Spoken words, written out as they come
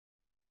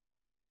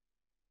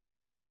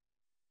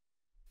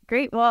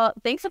Great. Well,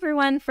 thanks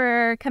everyone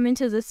for coming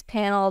to this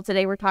panel.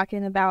 Today we're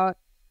talking about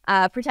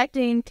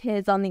protecting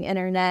kids on the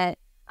internet,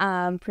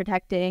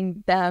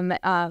 protecting them,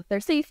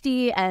 their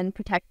safety, and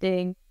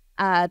protecting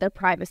their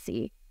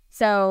privacy.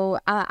 So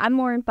I'm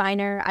Lauren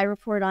Feiner. I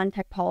report on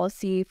tech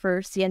policy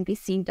for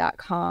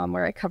CNBC.com,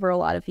 where I cover a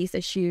lot of these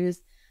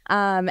issues.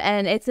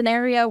 And it's an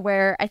area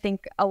where I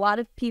think a lot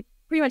of people,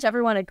 pretty much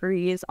everyone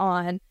agrees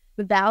on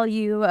the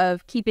value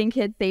of keeping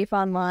kids safe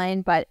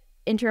online, but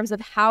in terms of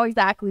how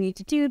exactly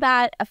to do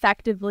that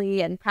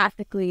effectively and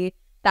practically,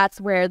 that's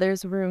where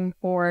there's room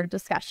for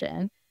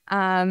discussion.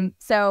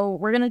 So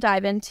we're going to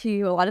dive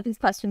into a lot of these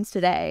questions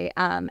today,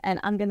 and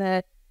I'm going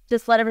to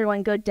just let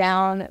everyone go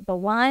down the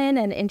line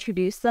and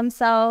introduce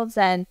themselves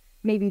and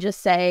maybe just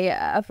say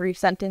a brief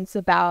sentence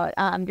about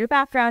your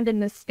background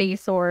in this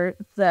space or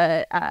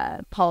the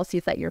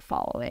policies that you're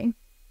following.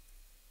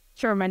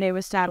 Sure. My name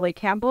is Natalie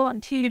Campbell.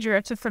 I'm Senior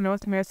Director for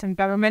North American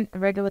Government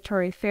and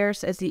Regulatory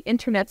Affairs as the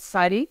Internet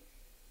Society.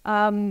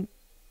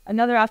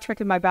 Another aspect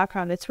of my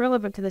background that's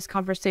relevant to this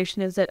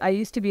conversation is that I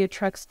used to be a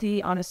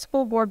trustee on a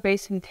school board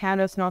based in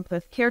Canada's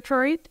Northwest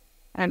Territory,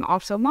 and I'm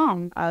also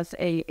mom as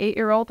a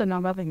 8-year-old and a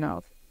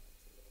 11-year-old.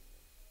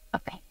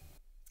 Okay.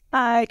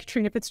 Hi,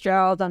 Caitriona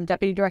Fitzgerald. I'm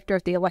Deputy Director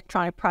at the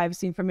Electronic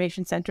Privacy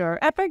Information Center, or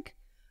EPIC.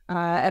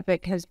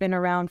 EPIC has been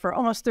around for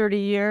almost 30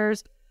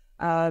 years,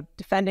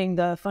 defending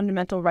the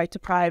fundamental right to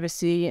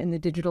privacy in the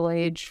digital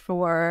age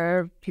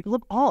for people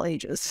of all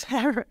ages,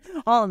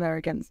 all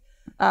Americans.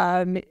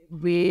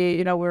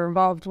 We were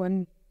involved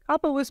when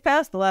COPPA was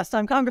passed, the last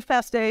time Congress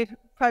passed a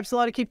privacy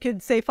law to keep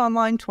kids safe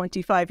online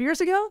 25 years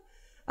ago.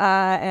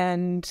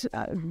 Following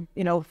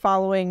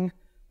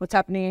what's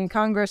happening in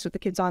Congress with the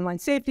Kids Online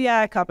Safety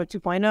Act, COPPA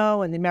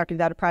 2.0, and the American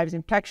Data Privacy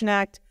and Protection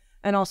Act,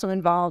 and also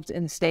involved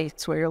in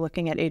states where you're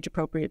looking at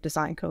age-appropriate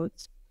design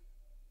codes.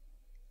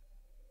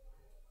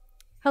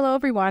 Hello,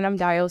 everyone. I'm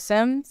Dio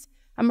Sims.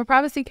 I'm a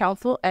privacy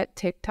counsel at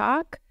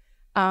TikTok.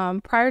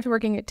 Prior to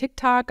working at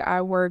TikTok,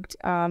 I worked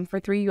for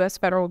 3 U.S.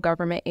 federal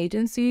government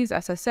agencies,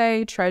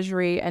 SSA,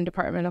 Treasury, and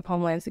Department of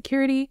Homeland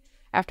Security.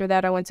 After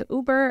that, I went to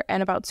Uber,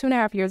 and about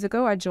 2.5 years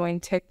ago, I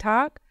joined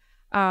TikTok.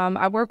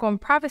 I work on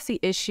privacy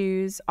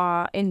issues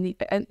in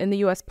the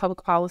U.S.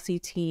 public policy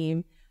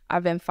team.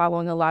 I've been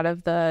following a lot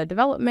of the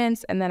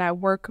developments, and then I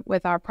work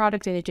with our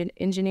product and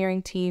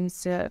engineering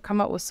teams to come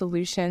up with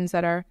solutions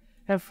that are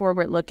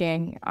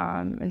forward-looking.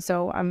 And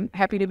so I'm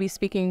happy to be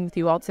speaking with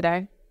you all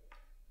today.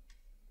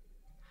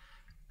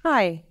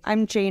 Hi,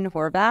 I'm Jane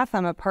Horvath.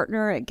 I'm a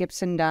partner at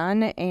Gibson,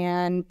 Dunn,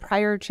 and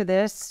prior to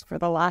this, for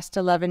the last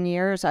 11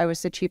 years, I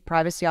was the Chief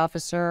Privacy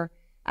Officer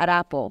at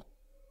Apple.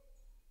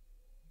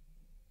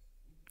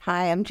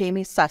 Hi, I'm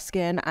Jamie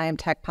Susskind. I am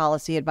Tech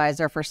Policy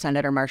Advisor for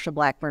Senator Marsha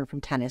Blackburn from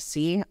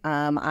Tennessee.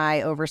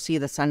 I oversee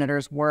the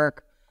Senator's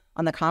work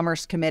on the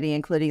Commerce Committee,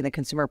 including the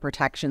Consumer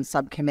Protection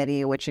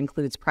Subcommittee, which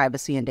includes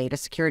privacy and data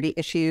security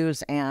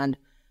issues, and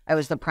I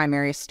was the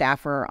primary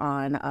staffer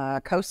on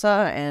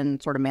COSA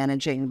and sort of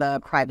managing the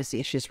privacy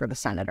issues for the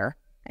senator.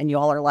 And you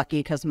all are lucky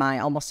because my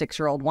almost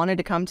 6-year-old wanted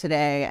to come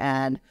today,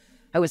 and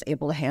I was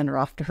able to hand her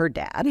off to her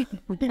dad.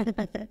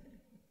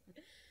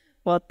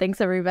 Well, thanks,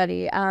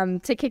 everybody.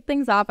 To kick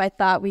things off, I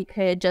thought we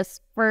could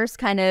just first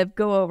kind of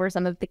go over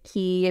some of the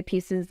key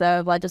pieces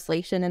of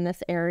legislation in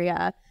this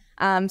area.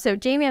 So,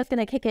 Jamie, I was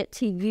going to kick it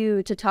to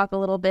you to talk a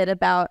little bit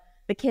about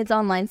the Kids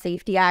Online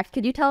Safety Act.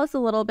 Could you tell us a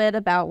little bit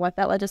about what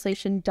that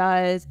legislation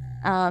does,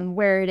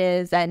 where it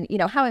is, and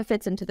how it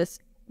fits into this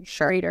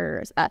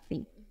greater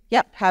theme?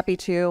 Yep, happy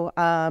to.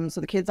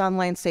 So the Kids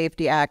Online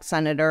Safety Act,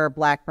 Senator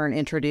Blackburn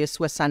introduced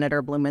with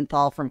Senator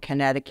Blumenthal from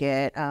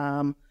Connecticut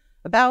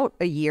about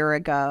a year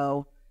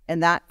ago,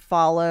 and that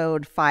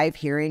followed 5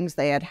 hearings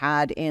they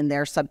had in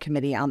their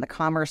subcommittee on the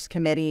Commerce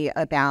Committee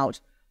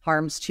about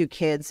harms to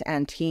kids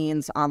and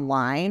teens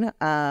online.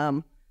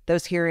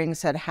 Those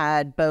hearings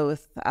had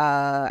both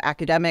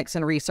academics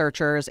and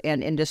researchers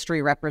and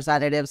industry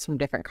representatives from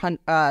different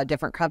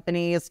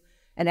companies.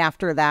 And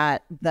after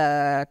that,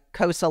 the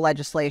COSA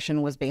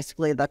legislation was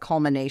basically the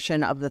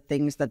culmination of the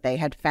things that they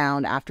had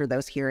found after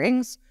those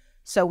hearings.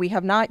 So we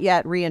have not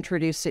yet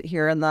reintroduced it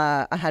here in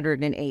the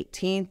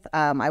 118th.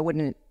 I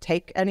wouldn't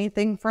take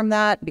anything from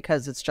that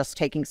because it's just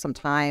taking some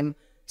time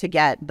to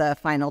get the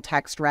final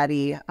text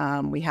ready.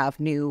 We have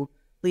new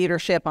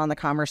leadership on the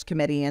Commerce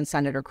Committee and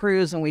Senator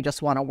Cruz, and we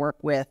just want to work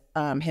with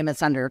him and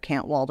Senator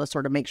Cantwell to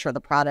sort of make sure the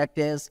product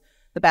is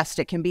the best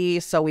it can be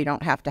so we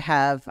don't have to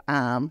have,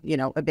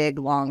 a big,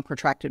 long,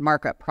 protracted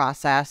markup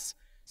process.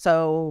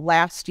 So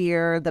last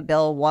year, the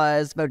bill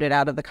was voted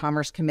out of the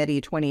Commerce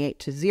Committee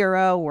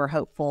 28-0. We're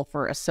hopeful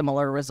for a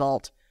similar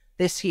result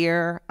this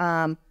year.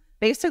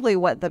 Basically,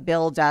 what the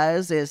bill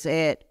does is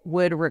it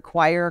would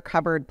require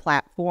covered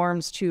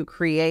platforms to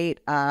create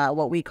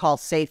what we call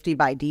safety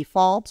by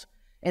default.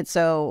 And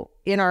so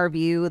in our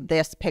view,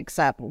 this picks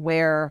up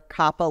where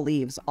COPPA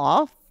leaves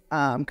off.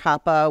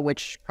 COPPA,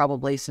 which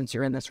probably since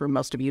you're in this room,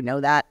 most of you know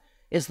that,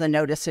 is the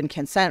notice and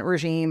consent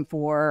regime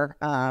for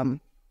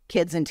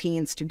kids and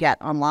teens to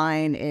get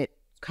online. It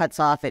cuts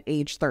off at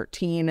age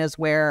 13 is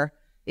where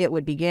it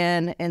would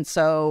begin. And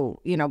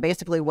so,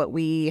 basically what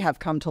we have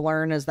come to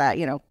learn is that,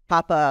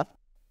 PAPA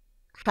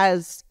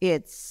has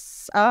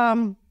its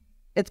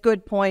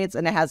good points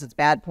and it has its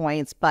bad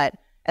points, but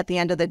at the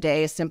end of the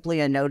day, simply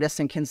a notice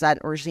and consent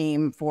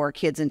regime for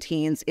kids and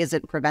teens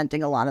isn't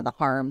preventing a lot of the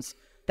harms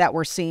that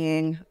we're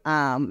seeing.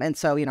 And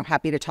so,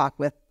 happy to talk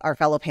with our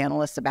fellow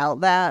panelists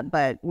about that,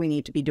 but we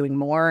need to be doing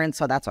more. And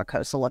so that's what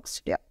COSA looks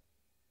to do.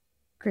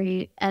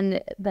 Great.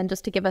 And then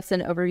just to give us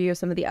an overview of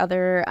some of the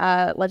other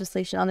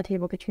legislation on the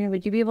table, Caitriona,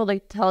 would you be able to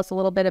tell us a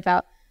little bit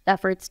about the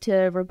efforts to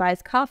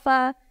revise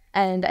CAFA?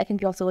 And I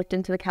think you also looked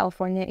into the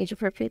California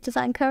Age-Appropriate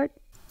Design Code.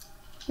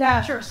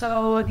 Yeah, sure.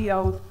 So,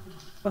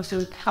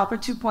 also CAFA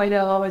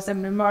 2.0 is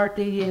in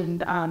Marty and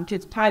to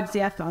ties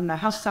the on the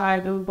House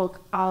side, we both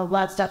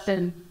last step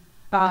in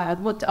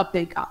looked to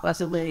update CAFA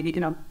as a way,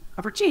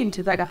 of a chain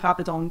to like a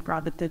CAFA's own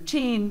product the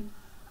chain.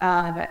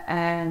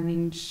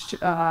 And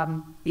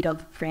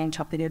French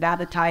updated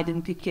advertised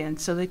in Pekin.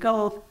 So they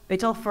go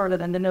further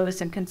than the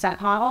notice and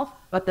consent model,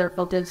 but they're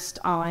focused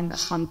on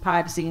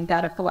privacy and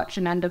data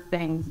collection end of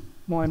things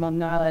more than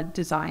the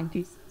design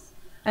pieces.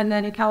 And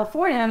then in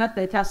California,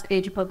 they test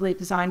age-appropriate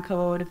design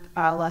code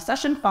last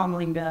session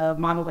following the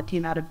model that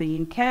came out of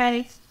the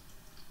UK.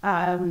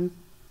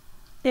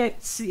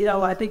 It's,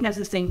 I think has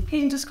the same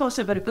pain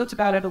disclosure, but it goes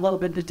about it a little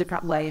bit in a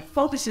different way. It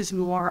focuses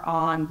more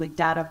on the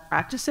data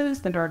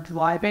practices that are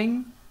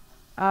driving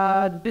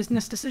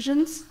business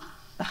decisions,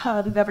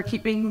 that are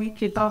keeping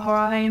kids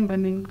online,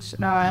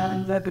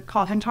 the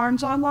content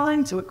harms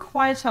online. So it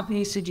requires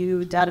companies to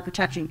do data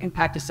protection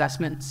impact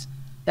assessments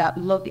that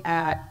look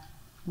at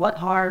what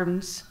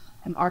harms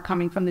are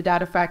coming from the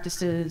data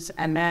practices,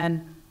 and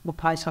then what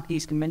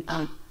companies can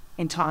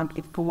in time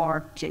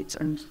for kids.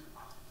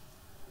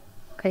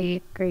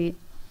 Great.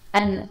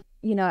 And,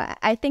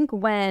 I think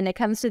when it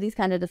comes to these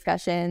kind of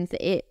discussions,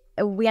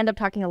 we end up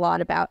talking a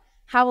lot about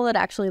how will it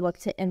actually look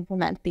to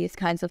implement these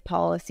kinds of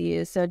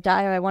policies. So, Dio,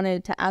 I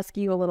wanted to ask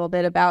you a little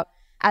bit about,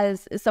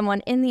 as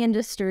someone in the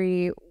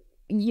industry,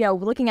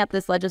 looking at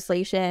this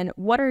legislation,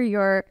 what are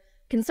your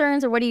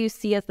concerns or what do you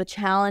see as the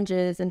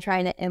challenges in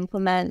trying to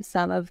implement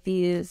some of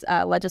these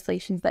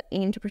legislations that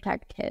aim to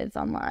protect kids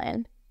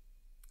online?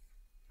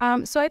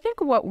 So I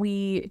think what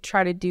we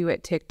try to do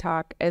at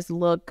TikTok is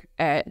look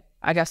at,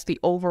 I guess, the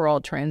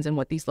overall trends and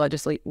what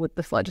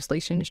this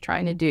legislation is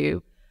trying to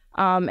do.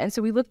 And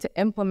so we look to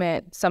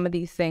implement some of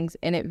these things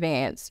in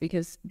advance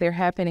because they're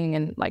happening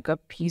in like a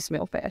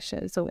piecemeal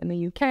fashion. So in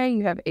the UK,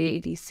 you have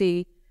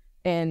AADC.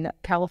 In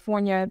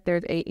California,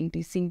 there's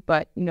AADC,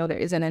 but, there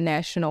isn't a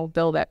national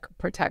bill that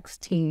protects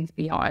teens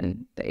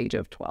beyond the age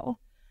of 12.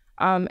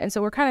 And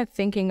so we're kind of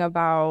thinking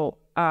about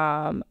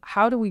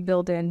how do we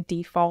build in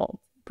default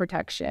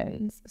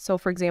protections. So,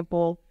 for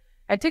example,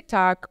 at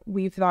TikTok,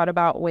 we thought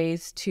about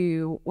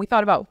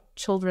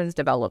children's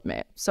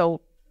development.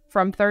 So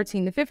from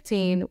 13 to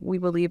 15, we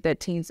believe that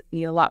teens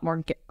need a lot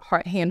more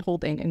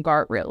hand-holding and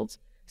guardrails.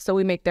 So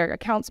we make their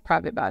accounts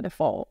private by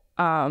default.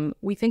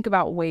 We think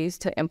about ways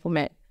to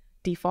implement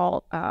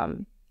default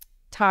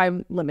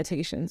time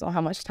limitations on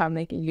how much time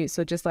they can use.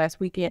 So just last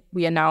weekend,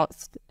 we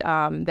announced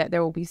that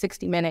there will be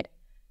 60-minute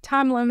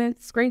time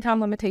limits, screen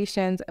time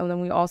limitations, and then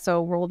we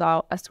also rolled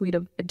out a suite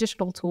of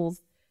additional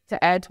tools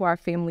to add to our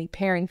family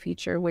pairing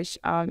feature, which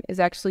is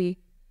actually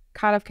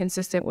kind of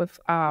consistent with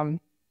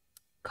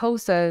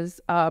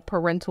COSA's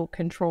parental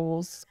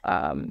controls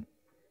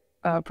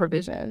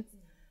provisions.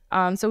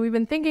 So we've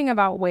been thinking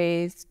about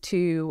ways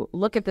to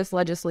look at this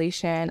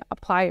legislation,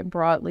 apply it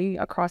broadly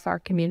across our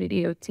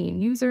community of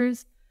teen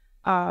users,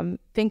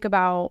 think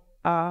about,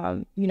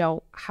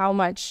 how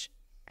much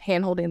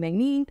handholding they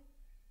need,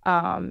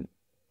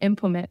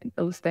 implement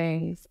those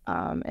things,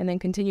 and then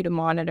continue to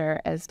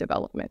monitor as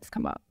developments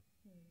come up.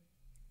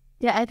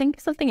 Yeah, I think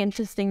something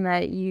interesting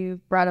that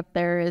you brought up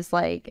there is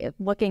like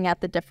looking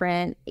at the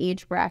different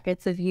age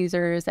brackets of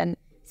users and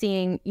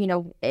seeing,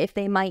 if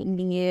they might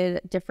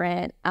need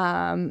different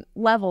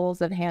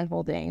levels of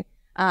handholding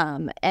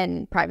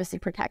and privacy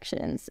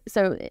protections.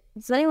 So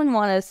does anyone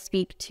want to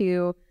speak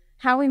to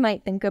how we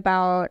might think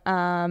about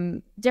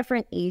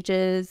different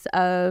ages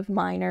of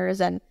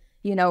minors and,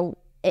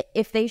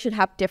 if they should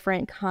have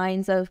different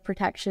kinds of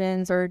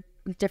protections or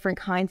different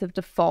kinds of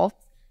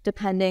defaults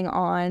depending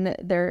on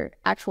their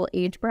actual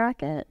age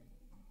bracket?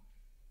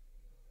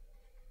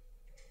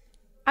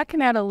 I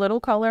can add a little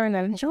color and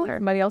then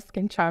everybody else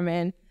can chime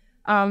in.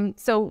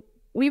 So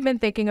we've been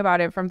thinking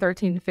about it from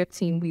 13 to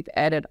 15. We've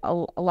added a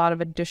lot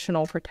of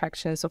additional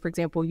protections. So, for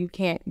example, you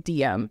can't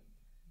DM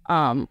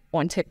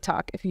on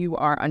TikTok if you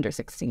are under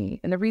 16.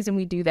 And the reason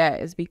we do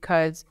that is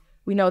because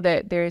we know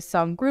that there is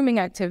some grooming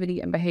activity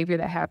and behavior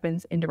that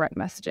happens in direct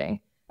messaging.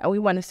 And we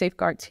want to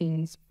safeguard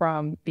teens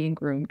from being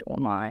groomed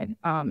online.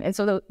 And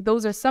so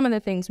those are some of the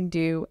things we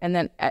do. And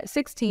then at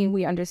 16,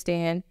 we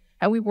understand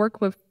and we work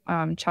with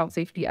child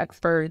safety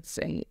experts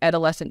and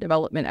adolescent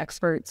development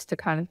experts to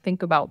kind of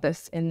think about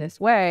this in this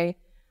way.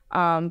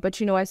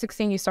 But, at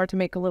 16, you start to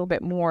make a little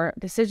bit more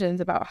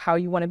decisions about how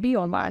you want to be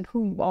online,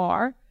 who you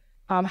are,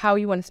 how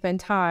you want to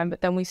spend time.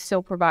 But then we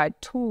still provide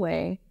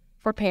tooling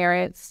for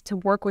parents to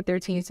work with their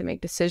teens to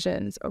make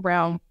decisions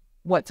around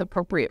what's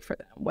appropriate for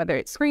them, whether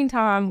it's screen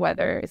time,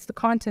 whether it's the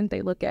content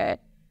they look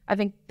at. I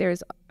think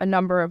there's a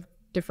number of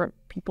different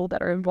people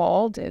that are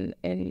involved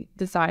in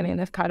designing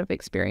this kind of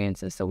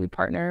experiences. So we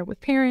partner with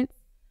parents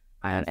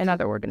and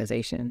other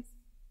organizations.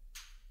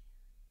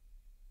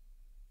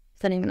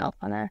 Does anyone else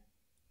want to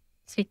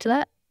speak to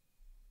that?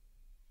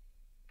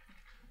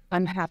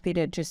 I'm happy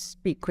to just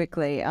speak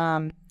quickly.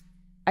 I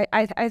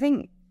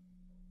think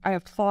I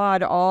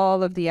applaud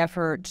all of the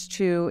efforts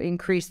to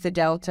increase the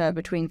delta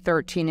between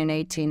 13 and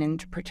 18 and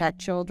to protect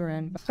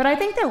children. But I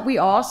think that we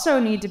also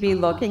need to be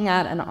looking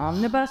at an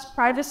omnibus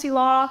privacy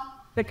law,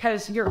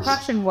 because your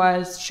question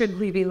was, should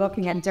we be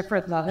looking at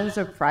different levels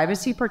of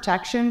privacy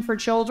protection for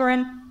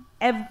children?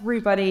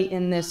 Everybody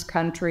in this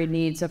country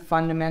needs a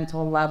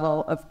fundamental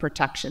level of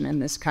protection in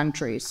this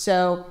country.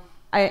 So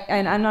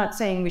I'm not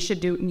saying we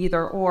should do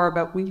either or,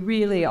 but we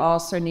really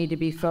also need to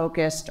be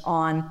focused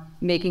on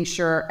making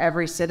sure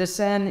every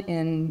citizen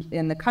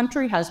in the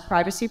country has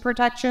privacy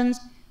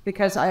protections,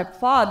 because I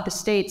applaud the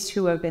states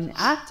who have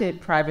enacted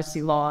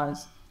privacy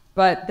laws,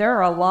 but there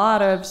are a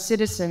lot of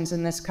citizens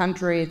in this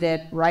country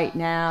that right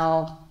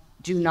now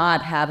do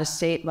not have a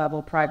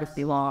state-level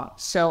privacy law.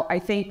 So I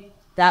think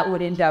that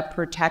would end up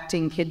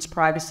protecting kids'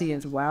 privacy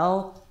as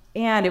well,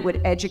 and it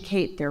would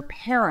educate their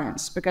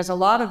parents, because a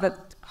lot of the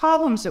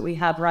problems that we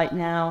have right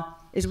now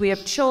is we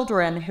have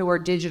children who are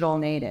digital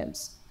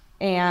natives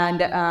and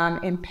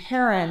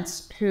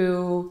parents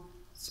who,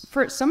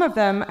 for some of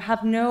them,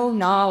 have no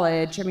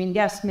knowledge. I mean,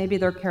 yes, maybe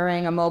they're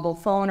carrying a mobile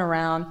phone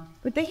around,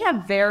 but they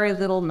have very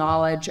little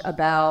knowledge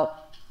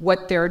about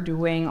what they're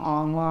doing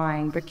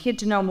online. But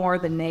kids know more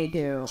than they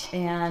do.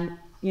 And,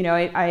 you know,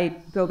 I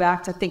go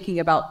back to thinking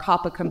about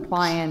COPPA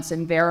compliance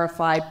and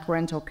verified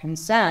parental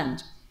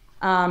consent.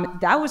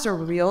 That was a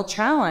real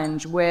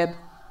challenge with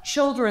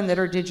children that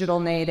are digital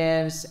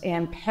natives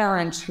and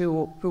parents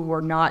who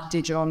were not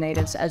digital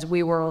natives as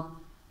we were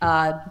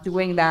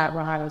doing that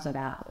when I was at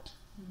Apple.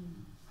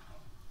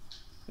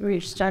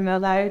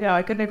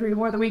 I couldn't agree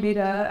more that we need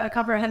a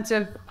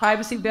comprehensive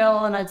privacy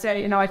bill. And I'd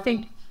say, you know, I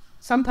think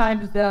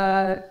sometimes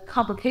the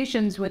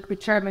complications with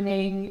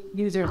determining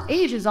users'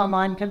 ages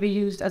online can be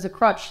used as a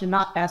crutch to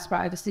not pass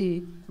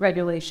privacy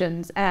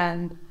regulations.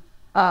 And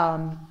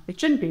it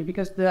shouldn't be,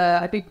 because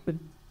I think the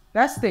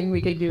best thing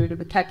we can do to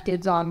protect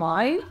kids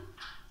online,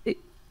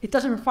 it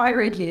doesn't require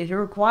age. It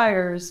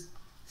requires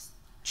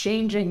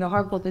changing the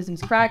harmful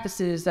business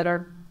practices that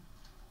are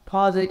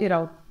causing, you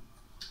know,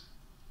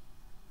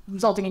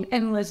 resulting in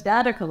endless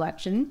data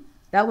collection.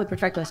 That would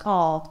protect us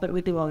all, but it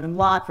would do a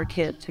lot for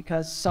kids,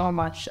 because so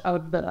much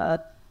of the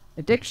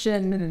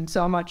addiction and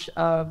so much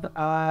of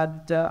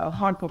the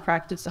harmful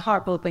practice, the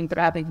harmful things that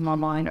are happening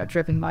online are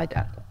driven by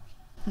data.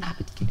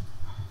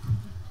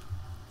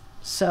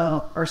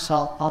 So, first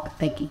of all,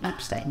 thank you for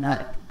saying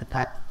that.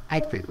 I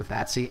agree with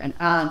that. See, and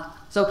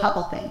so a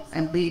couple things.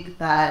 I believe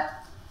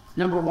that,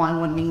 number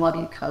one, when we look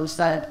at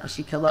COSA,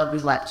 she could love, we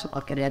like to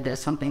look at it as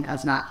something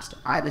as not just a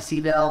privacy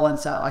bill, and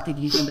so I think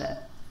using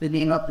the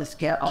name of this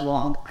get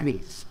along,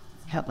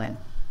 headline.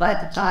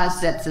 But it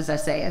does, as I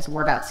say, is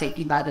more about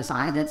safety by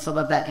design, and some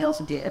of that deals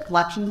with data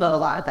collection, but a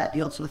lot of that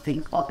deals with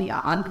things called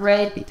beyond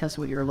grade, because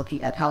when you're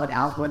looking at how an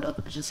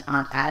algorithm just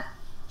aren't at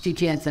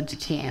CTNs and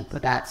CTN,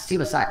 but that's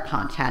suicide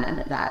content,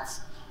 and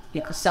that's,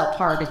 you know,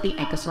 self-targeting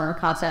and consumer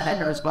content that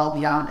goes well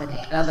beyond the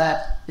data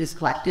that is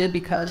collected,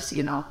 because,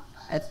 you know,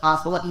 it's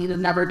possible that you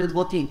never did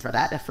looking for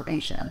that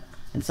information,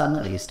 and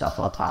suddenly stuff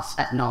will toss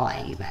at null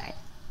anyway.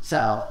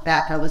 So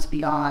that goes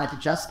beyond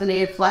just the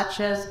native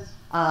collections.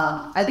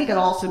 I think it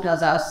also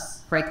does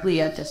us,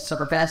 frankly, a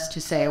disservice to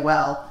say,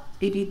 well,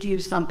 if you do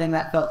something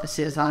that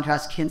focuses on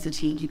just kids and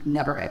teens, you can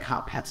never get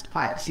comprehensive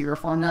privacy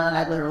reform. None.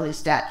 I literally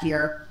sat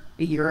here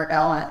a year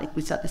ago, and I think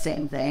we said the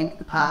same thing.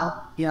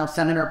 You know,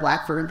 Senator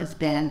Blackburn has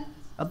been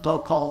a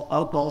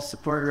vocal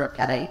supporter of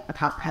getting a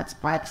comprehensive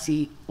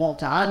privacy well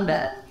done,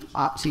 but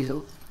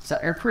to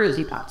Senator Cruz,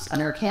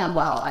 Senator Campbell,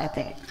 I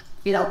think.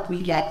 You know,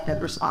 we get the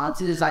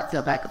responses. I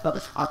feel like the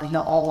response,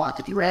 all want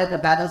to be read,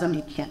 but that doesn't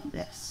mean you can't do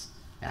this.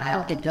 And I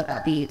don't think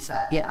that means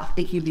that, yeah, I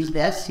think you do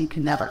this, you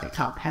can never get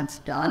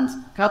comprehensive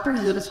done.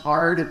 Comprehensive is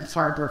hard, and it's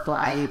hard to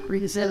reply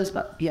reasons,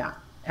 but yeah.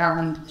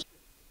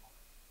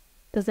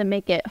 Does it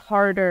make it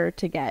harder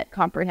to get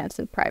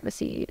comprehensive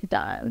privacy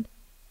done?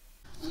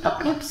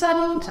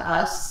 Upsetting to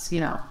us, you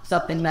know,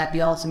 something that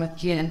deals with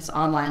kids'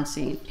 online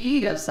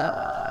safety is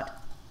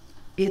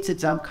it's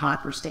its own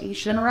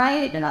conversation,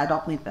 right? And I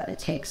don't think that it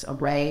takes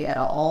away at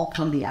all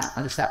from the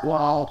efforts that we'll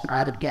all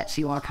try to get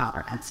you on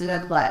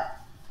comprehensive, but,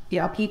 you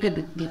know, people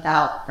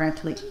without,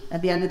 frankly,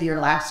 at the end of the year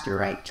last year,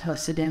 right,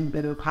 toasted in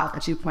Bibu, Papa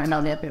 2.0,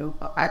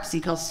 Nibu, I've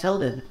still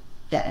did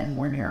that, and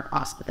we're near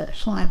hospital.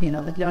 You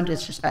know, they don't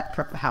disrespect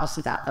the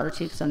houses out there,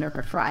 too, so they're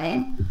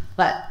frying.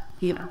 But,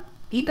 you know,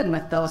 even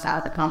with those out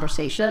of the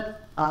conversation,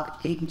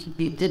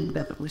 we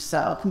didn't,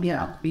 so, you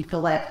know, we feel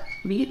like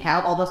we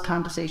have all those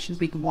conversations,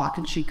 we can walk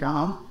and cheek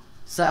home,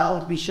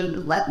 so we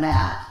shouldn't let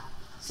that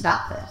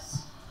stop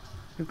this.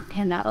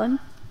 And Natalie?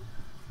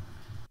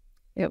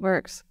 It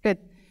works. Good.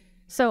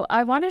 So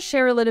I want to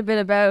share a little bit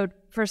about,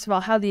 first of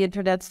all, how the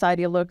Internet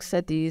Society looks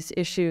at these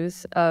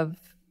issues of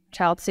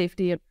child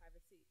safety and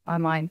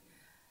privacy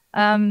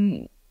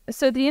online.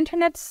 So the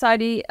Internet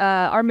Society,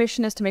 our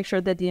mission is to make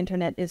sure that the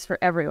Internet is for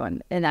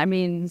everyone, and that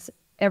means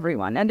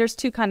everyone. And there's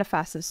two kind of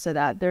facets to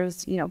that.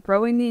 There's,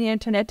 growing the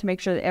Internet to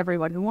make sure that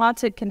everyone who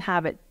wants it can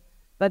have it.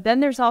 But then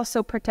there's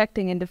also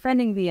protecting and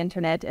defending the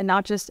Internet, and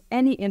not just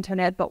any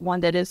Internet, but one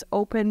that is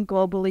open,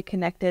 globally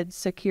connected,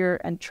 secure,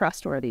 and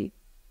trustworthy.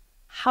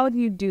 How do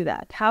you do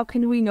that? How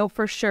can we know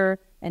for sure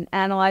and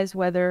analyze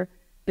whether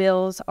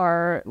bills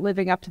are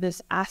living up to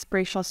this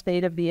aspirational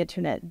state of the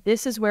Internet?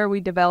 This is where we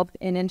developed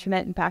an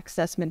Internet Impact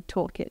Assessment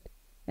Toolkit.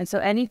 And so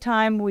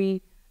anytime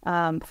we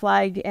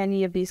flag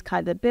any of these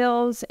kinds of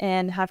bills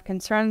and have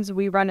concerns,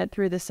 we run it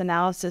through this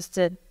analysis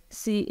to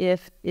see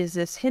if is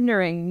this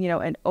hindering,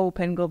 an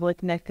open, globally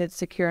connected,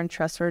 secure, and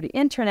trustworthy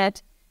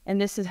Internet.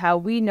 And this is how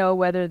we know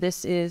whether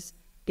this is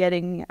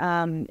getting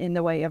in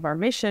the way of our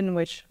mission,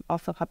 which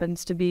also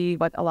happens to be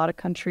what a lot of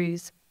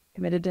countries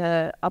committed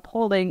to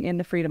upholding in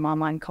the Freedom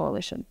Online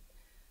Coalition.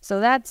 So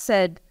that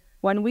said,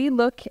 when we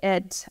look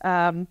at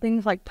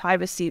things like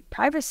privacy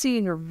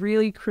is a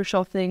really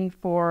crucial thing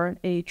for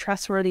a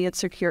trustworthy and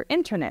secure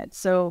Internet.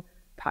 So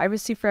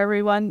privacy for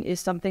everyone is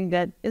something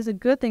that is a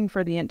good thing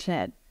for the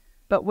Internet.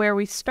 But where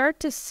we start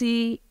to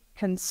see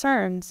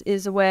concerns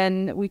is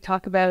when we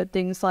talk about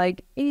things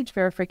like age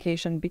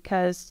verification,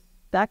 because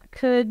that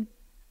could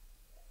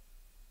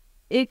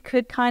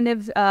kind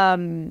of,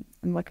 I'm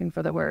looking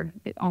for the word,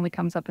 it only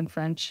comes up in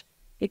French.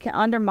 It can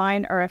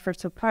undermine our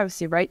efforts of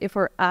privacy, right? If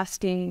we're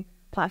asking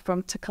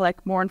platforms to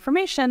collect more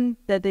information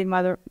that they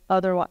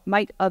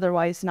might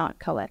otherwise not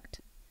collect.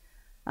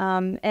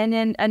 And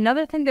then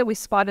another thing that we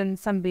spot in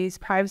some of these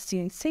privacy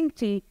and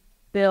safety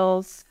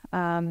bills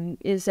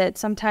is that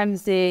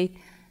sometimes they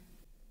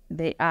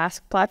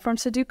ask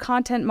platforms to do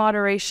content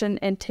moderation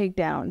and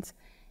takedowns.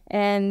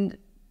 And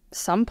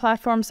some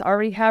platforms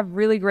already have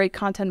really great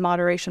content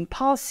moderation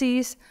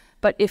policies,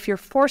 but if you're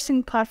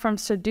forcing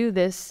platforms to do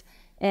this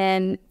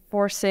and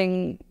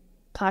forcing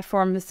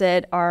platforms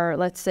that are,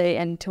 let's say,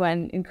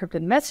 end-to-end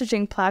encrypted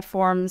messaging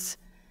platforms,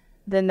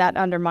 then that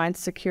undermines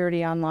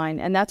security online.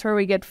 And that's where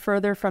we get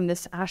further from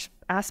this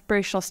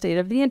aspirational state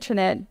of the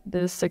Internet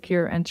that is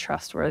secure and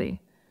trustworthy.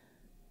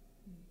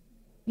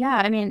 Yeah,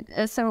 I mean,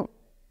 so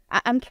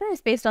I'm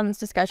curious, based on this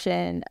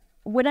discussion,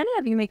 would any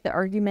of you make the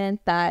argument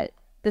that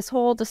this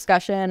whole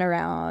discussion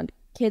around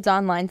kids'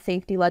 online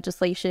safety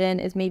legislation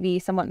is maybe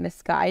somewhat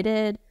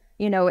misguided?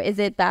 Is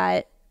it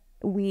that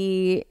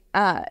we,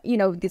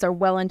 these are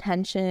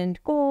well-intentioned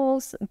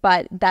goals,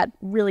 but that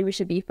really we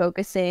should be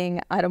focusing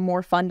at a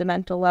more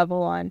fundamental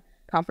level on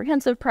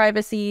comprehensive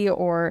privacy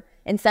or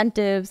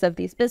incentives of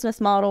these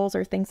business models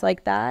or things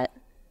like that?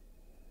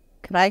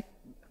 Could I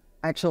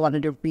actually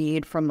wanted to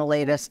read from the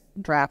latest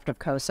draft of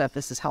COSA, if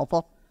this is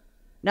helpful?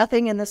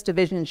 Nothing in this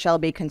division shall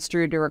be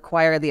construed to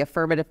require the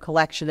affirmative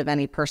collection of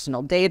any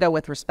personal data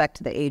with respect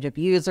to the age of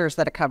users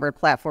that a covered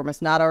platform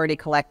is not already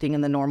collecting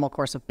in the normal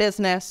course of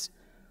business,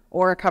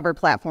 or a covered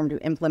platform to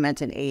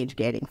implement an age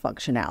gating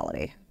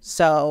functionality.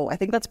 So I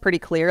think that's pretty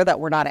clear that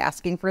we're not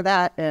asking for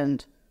that.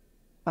 And,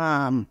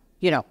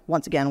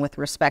 once again, with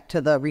respect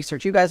to the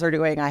research you guys are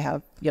doing, I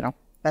have,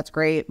 that's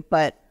great.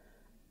 But,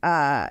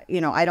 I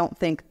don't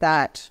think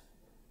that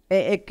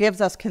it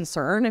gives us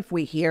concern if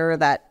we hear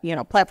that,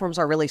 platforms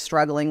are really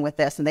struggling with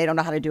this and they don't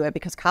know how to do it,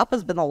 because COPPA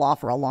has been the law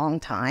for a long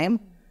time.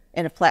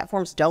 And if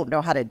platforms don't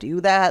know how to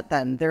do that,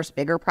 then there's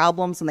bigger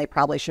problems and they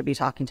probably should be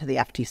talking to the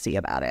FTC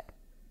about it.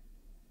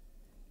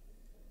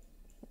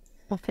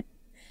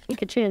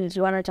 Caitriona, did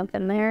you want to jump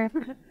in there?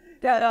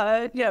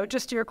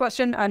 Just to your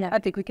question, I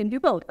think we can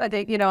do both. I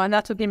think, and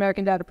that's what the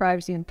American Data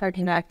Privacy and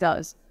Protection Act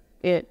does.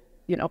 It,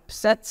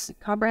 sets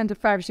comprehensive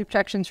privacy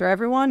protections for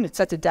everyone. It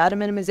sets a data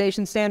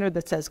minimization standard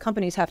that says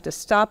companies have to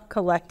stop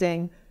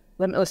collecting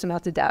limitless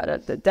amounts of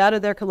data. The data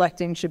they're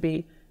collecting should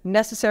be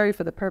necessary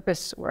for the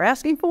purpose we're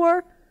asking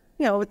for,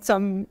 with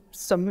some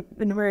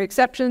enumerate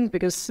exceptions,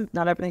 because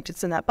not everything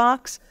fits in that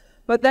box.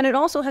 But then it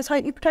also has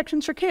heightened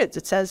protections for kids.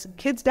 It says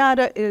kids'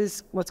 data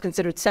is what's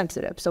considered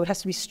sensitive, so it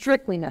has to be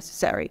strictly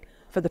necessary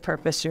for the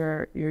purpose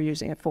you're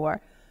using it for.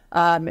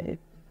 It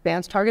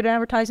bans targeted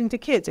advertising to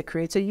kids. It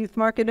creates a youth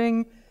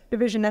marketing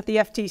division at the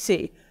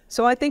FTC.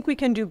 So I think we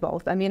can do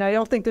both. I mean, I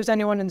don't think there's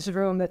anyone in this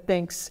room that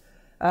thinks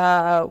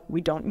we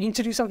don't need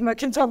to do something about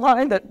kids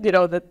online, that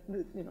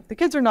the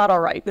kids are not all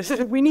right.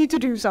 We need to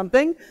do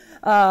something.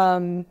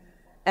 And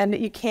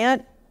we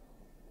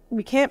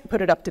can't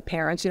put it up to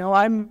parents.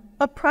 I'm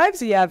a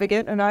privacy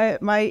advocate, and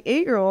my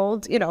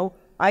 8-year-old,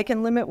 I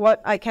can limit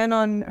what I can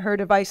on her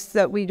device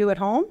that we do at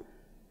home,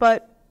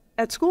 but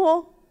at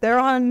school, they're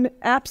on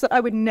apps that I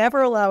would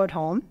never allow at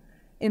home.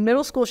 In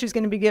middle school, she's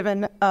going to be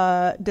given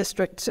a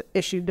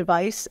district-issued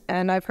device,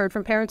 and I've heard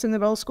from parents in the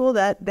middle school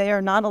that they are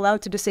not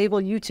allowed to disable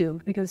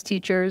YouTube because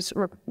teachers,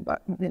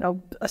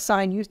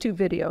 assign YouTube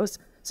videos.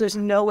 So there's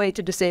no way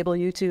to disable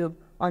YouTube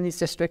on these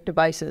district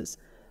devices.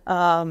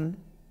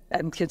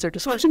 And kids are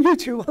just watching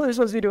YouTube while they're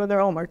supposed to be doing their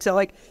homework.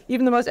 So,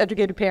 even the most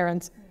educated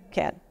parents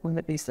can't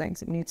limit these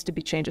things. It needs to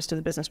be changes to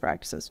the business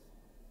practices.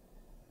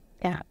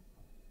 Yeah.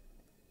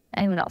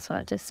 Anyone else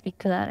want to speak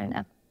to that or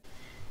no?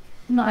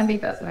 No, I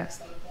think that's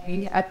next.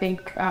 I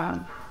think I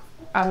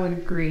would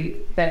agree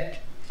that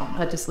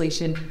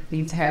legislation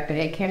needs to happen.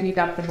 It can be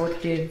done for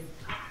both kids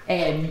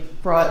and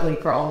broadly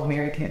for all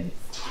Americans.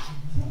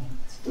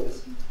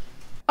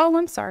 Oh,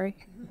 I'm sorry.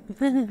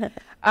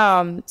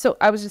 So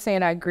I was just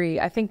saying I agree.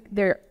 I think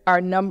there are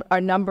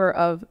a number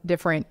of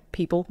different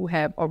people who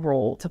have a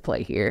role to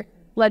play here.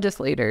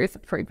 Legislators,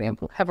 for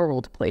example, have a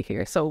role to play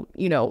here. So,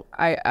 you know,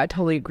 I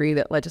totally agree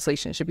that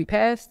legislation should be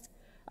passed.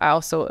 I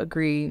also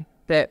agree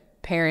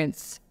that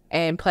parents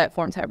and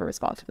platforms have a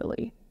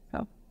responsibility.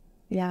 So.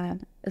 Yeah.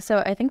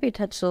 So I think we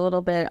touched a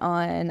little bit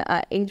on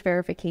age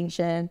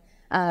verification.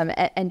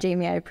 And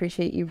Jamie, I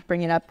appreciate you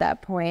bringing up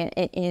that point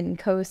in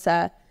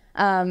COSA.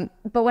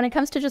 But when it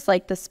comes to just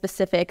like the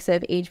specifics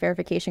of age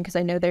verification, because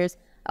I know there's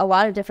a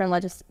lot of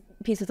different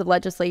pieces of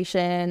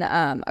legislation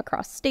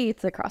across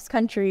states, across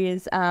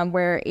countries,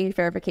 where age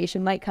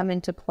verification might come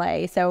into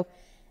play. So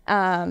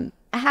are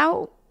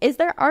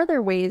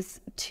there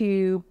ways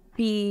to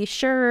be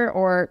sure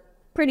or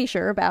pretty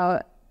sure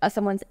about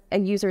a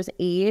user's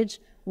age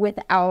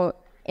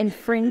without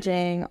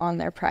infringing on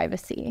their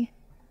privacy?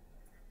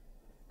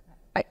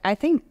 I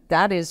think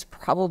that is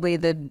probably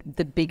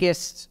the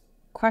biggest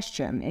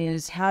question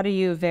is how do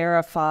you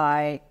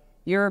verify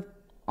you're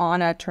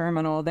on a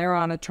terminal, they're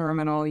on a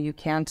terminal, you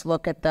can't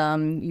look at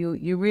them.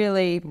 You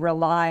really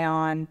rely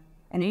on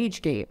an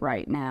age gate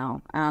right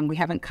now. We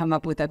haven't come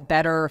up with a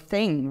better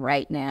thing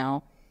right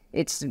now.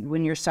 It's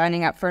when you're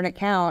signing up for an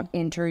account,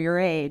 enter your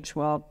age.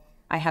 Well,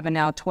 I have a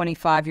now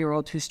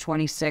 25-year-old who's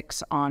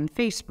 26 on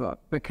Facebook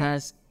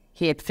because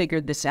he had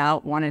figured this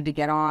out, wanted to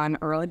get on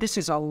early. This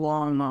is a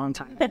long, long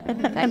time.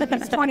 And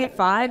he's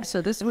 25,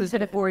 so this was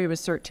before he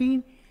was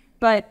 13.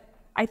 But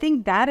I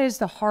think that is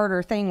the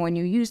harder thing. When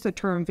you use the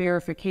term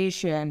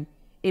verification,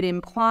 it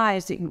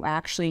implies that you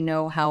actually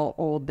know how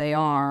old they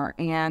are.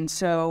 And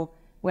so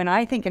when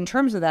I think in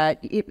terms of that,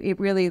 it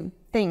really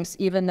thinks,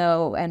 even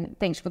though, and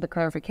thanks for the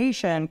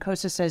clarification,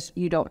 COSA says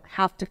you don't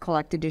have to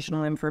collect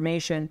additional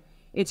information.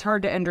 It's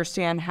hard to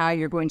understand how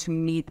you're going to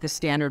meet the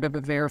standard of a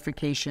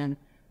verification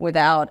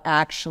without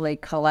actually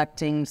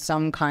collecting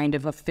some kind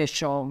of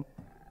official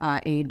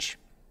age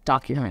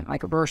document,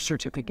 like a birth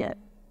certificate.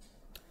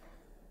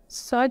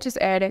 So I just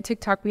added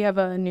TikTok, we have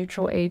a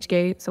neutral age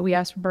gate. So we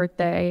ask for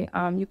birthday.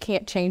 You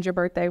can't change your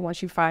birthday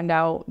once you find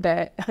out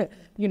that,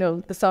 you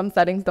know, some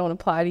settings don't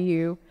apply to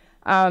you.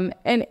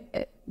 And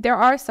there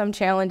are some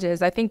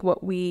challenges. I think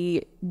what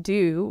we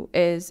do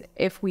is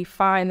if we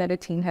find that a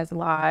teen has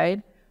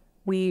lied,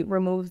 we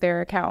remove their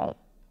account.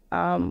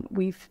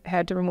 We've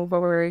had to remove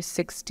over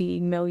 60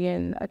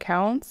 million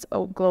accounts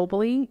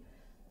globally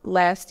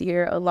last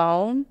year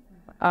alone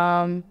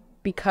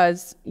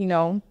because, you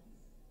know,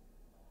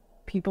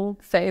 people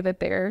say that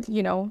they're,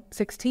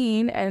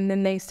 16, and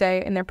then they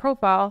say in their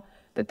profile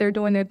that they're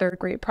doing their third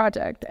grade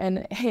project.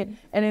 And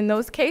in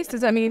those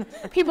cases, I mean,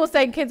 people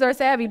say kids are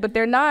savvy, but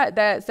they're not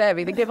that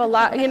savvy. They give a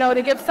lot,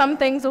 they give some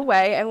things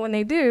away. And when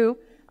they do,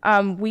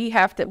 we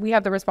have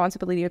the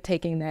responsibility of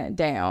taking that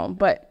down.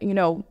 But,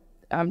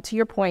 to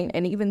your point,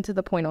 and even to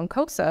the point on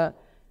COSA,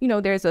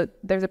 there's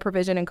a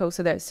provision in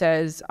COSA that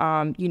says,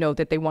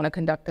 that they want to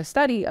conduct a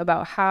study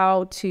about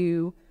how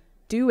to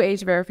do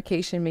age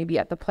verification, maybe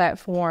at the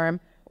platform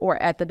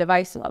or at the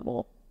device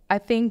level. I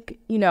think,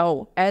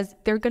 as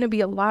there are going to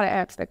be a lot of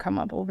apps that come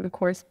up over the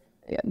course.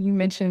 You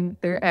mentioned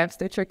there are apps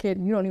that your kid,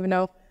 you don't even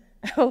know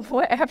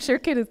what apps your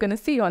kid is going to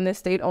see on this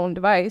state-owned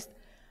device.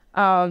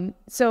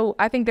 So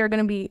I think there are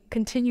going to be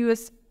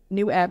continuous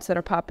new apps that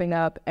are popping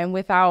up, and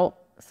without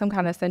some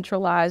kind of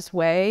centralized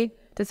way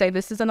to say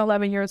this is an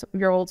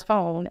 11-year-old's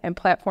phone, and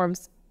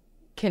platforms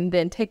can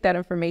then take that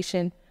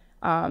information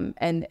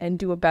and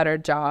do a better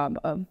job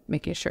of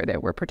making sure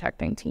that we're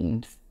protecting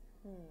teens.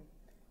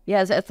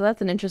 Yeah, so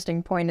that's an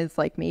interesting point, is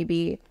like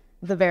maybe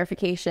the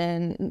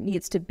verification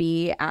needs to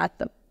be at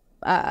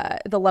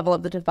the level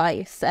of the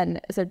device. And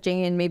so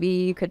Jane, maybe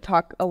you could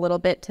talk a little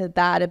bit to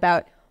that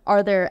about,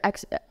 are there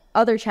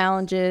other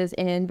challenges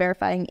in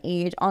verifying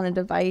age on a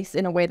device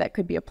in a way that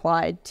could be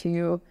applied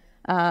to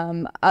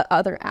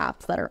other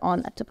apps that are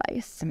on that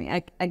device? I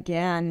mean,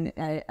 again,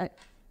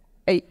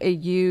 a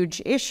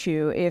huge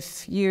issue.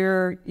 If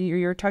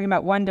you're talking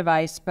about one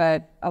device,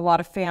 but a lot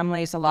of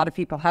families, a lot of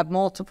people have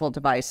multiple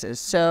devices.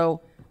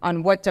 So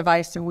on what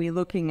device are we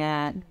looking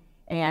at?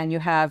 And you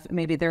have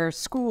maybe their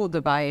school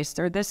device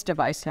or this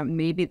device.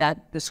 Maybe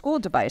that the school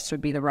device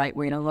would be the right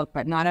way to look,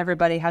 but not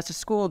everybody has a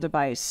school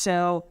device.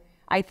 So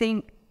I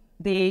think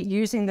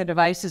using the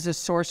device as a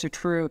source of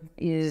truth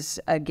is,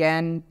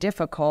 again,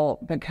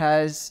 difficult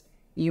because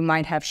you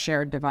might have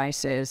shared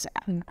devices.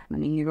 I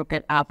mean, you look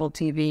at Apple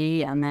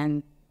TV, and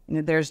then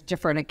there's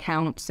different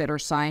accounts that are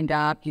signed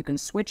up. You can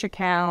switch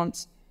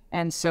accounts.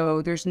 And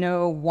so there's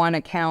no one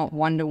account,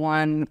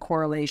 one-to-one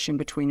correlation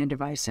between a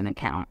device and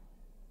account.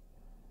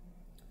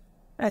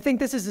 I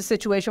think this is a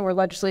situation where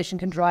legislation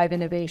can drive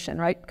innovation,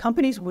 right?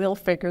 Companies will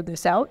figure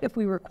this out if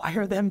we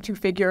require them to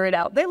figure it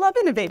out. They love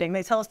innovating.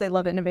 They tell us they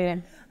love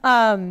innovating.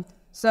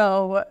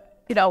 So,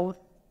 you know,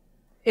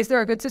 is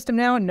there a good system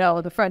now?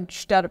 No. The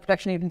French Data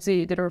Protection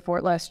Agency did a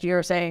report last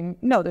year saying,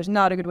 no, there's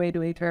not a good way to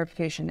do age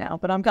verification now.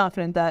 But I'm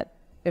confident that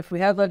if we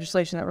have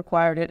legislation that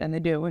required it, and they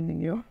do,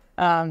 and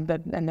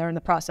they're in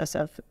the process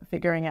of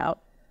figuring out.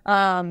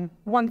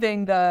 One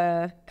thing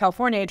the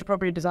California Age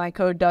Appropriate Design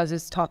Code does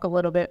is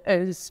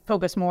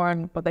focus more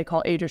on what they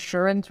call age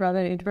assurance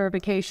rather than age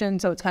verification.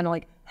 So it's kind of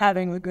like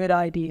having a good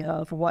idea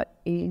of what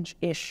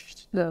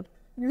age-ish the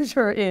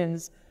user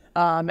is,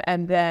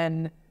 and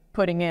then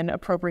putting in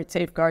appropriate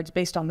safeguards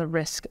based on the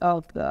risk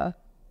of the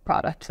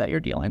product that you're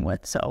dealing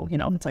with. So, you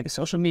know, it's like a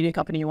social media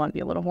company, you want to be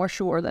a little more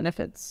sure than if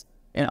it's,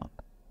 you know,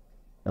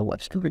 a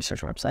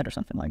research website or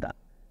something like that.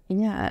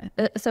 Yeah.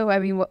 So, I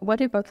mean, what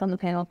do folks on the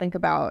panel think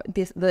about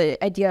the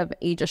idea of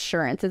age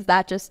assurance? Is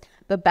that just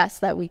the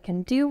best that we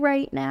can do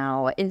right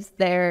now?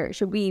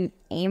 Should we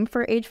aim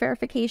for age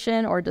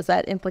verification, or does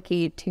that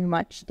implicate too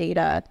much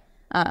data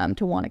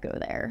to want to go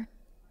there?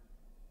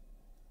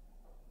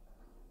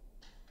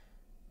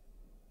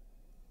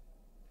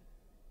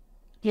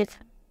 Yes.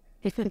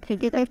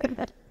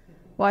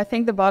 Well, I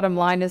think the bottom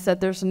line is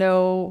that there's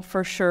no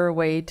for sure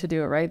way to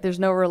do it, right? There's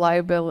no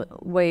reliable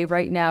way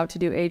right now to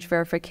do age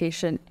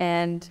verification,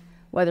 and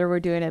whether we're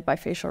doing it by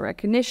facial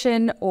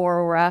recognition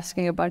or we're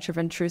asking a bunch of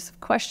intrusive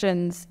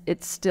questions,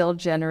 it's still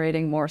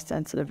generating more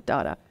sensitive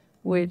data,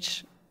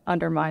 which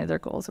undermines our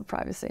goals of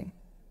privacy.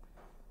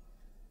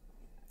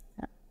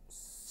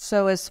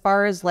 So as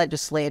far as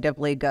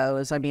legislatively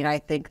goes, I mean, I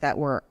think that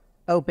we're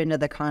open to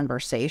the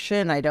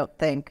conversation. I don't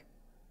think,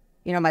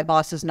 you know, my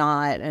boss is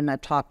not, and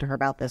I've talked to her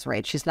about this,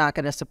 right? She's not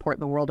going to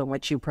support the world in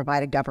which you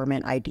provide a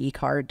government ID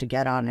card to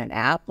get on an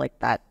app. Like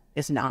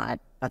that's not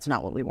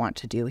what we want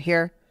to do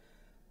here.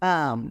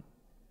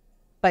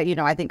 But, you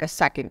know, I think a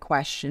second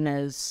question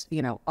is,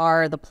 you know,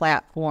 are the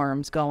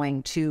platforms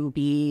going to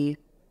be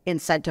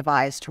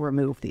incentivized to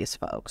remove these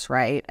folks,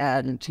 right?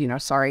 And, you know,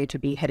 sorry to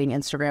be hitting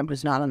Instagram,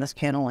 who's not on this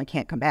panel and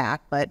can't come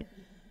back, but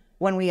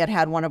when we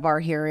had one of our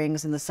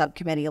hearings in the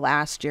subcommittee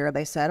last year,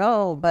 they said,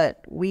 oh,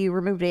 but we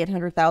removed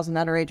 800,000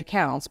 underage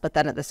accounts. But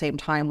then at the same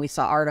time, we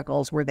saw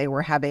articles where they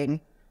were having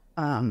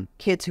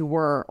kids who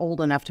were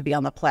old enough to be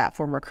on the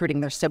platform recruiting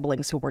their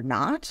siblings who were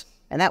not.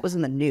 And that was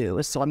in the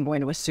news. So I'm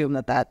going to assume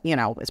that, you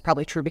know, is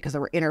probably true because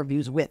there were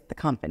interviews with the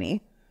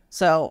company.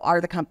 So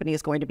are the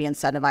companies going to be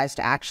incentivized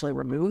to actually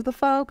remove the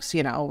folks?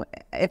 You know,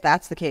 if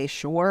that's the case,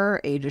 sure,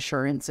 age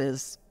assurance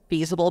is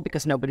feasible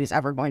because nobody's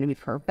ever going to be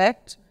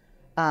perfect.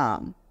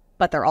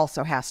 But there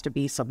also has to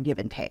be some give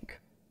and take.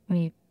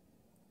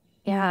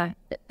 Yeah.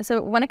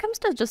 So when it comes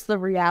to just the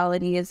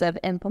realities of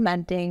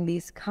implementing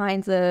these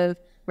kinds of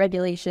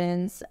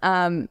regulations,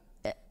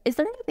 is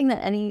there anything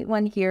that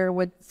anyone here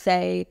would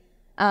say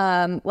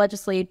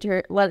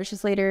legislators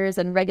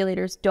and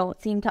regulators don't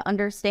seem to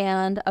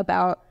understand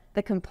about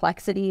the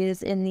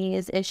complexities in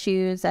these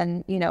issues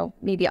and, you know,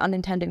 maybe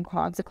unintended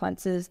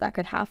consequences that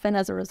could happen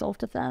as a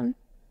result of them?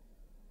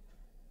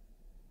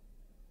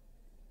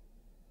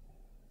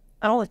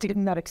 I don't like to give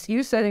them that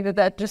excuse. I think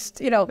that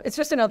just, you know, it's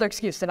just another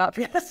excuse to not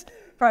pass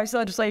privacy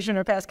legislation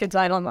or pass kids'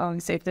 online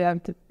safety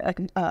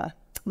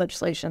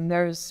legislation.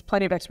 There's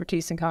plenty of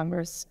expertise in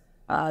Congress.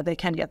 They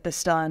can get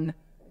this done.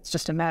 It's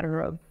just a matter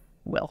of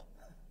will.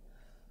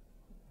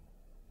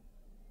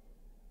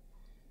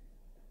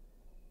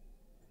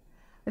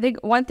 I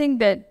think one thing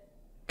that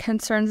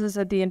concerns us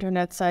at the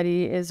Internet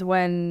Society is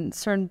when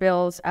certain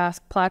bills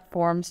ask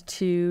platforms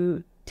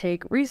to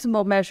take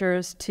reasonable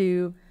measures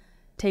to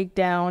take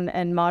down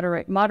and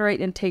moderate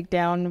and take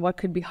down what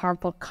could be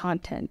harmful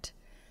content.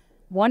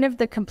 One of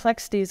the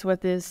complexities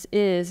with this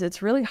is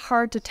it's really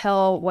hard to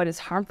tell what is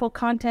harmful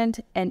content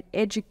and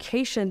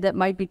education that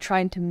might be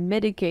trying to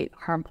mitigate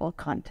harmful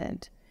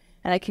content.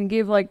 And I can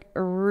give like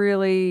a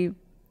really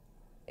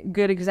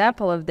good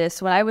example of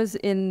this. When I was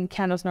in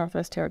Canada's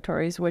Northwest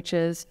Territories, which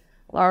is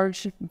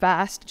large,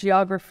 vast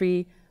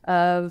geography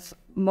of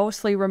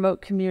mostly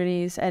remote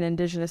communities and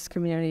Indigenous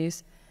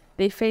communities,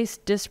 they face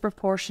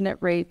disproportionate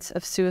rates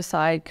of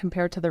suicide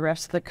compared to the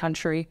rest of the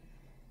country.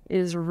 It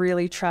is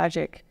really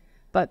tragic.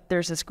 But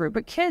there's this group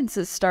of kids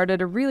that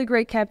started a really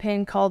great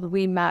campaign called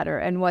We Matter.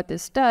 And what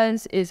this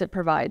does is it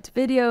provides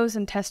videos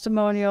and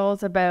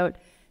testimonials about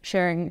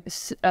sharing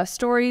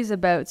stories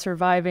about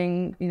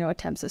surviving, you know,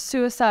 attempts of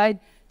suicide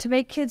to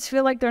make kids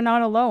feel like they're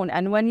not alone.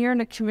 And when you're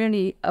in a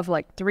community of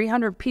like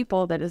 300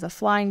 people that is a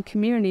flying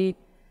community,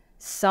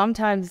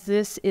 sometimes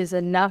this is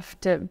enough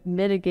to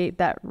mitigate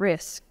that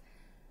risk.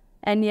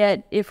 And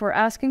yet, if we're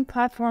asking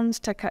platforms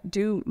to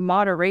do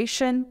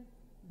moderation,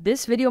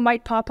 this video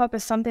might pop up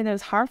as something that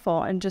is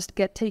harmful and just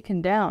get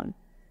taken down.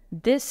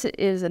 This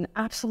is an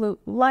absolute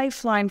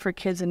lifeline for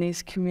kids in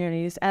these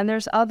communities. And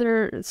there's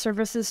other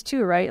services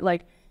too, right?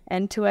 Like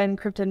end-to-end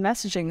encrypted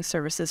messaging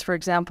services, for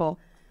example.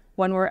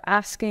 When we're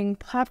asking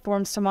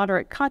platforms to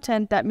moderate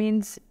content, that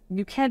means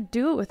you can't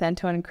do it with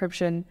end-to-end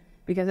encryption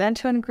because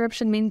end-to-end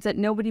encryption means that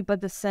nobody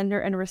but the sender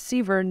and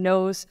receiver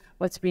knows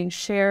what's being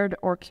shared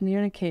or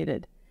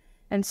communicated.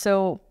 And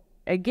so,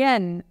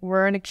 again,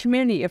 we're in a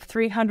community of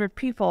 300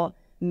 people.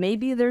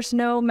 Maybe there's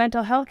no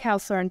mental health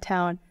counselor in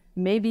town.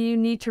 Maybe you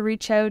need to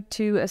reach out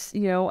to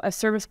a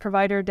service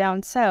provider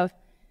down south.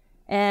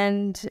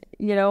 And,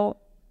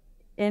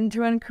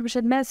 end-to-end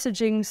encryption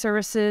messaging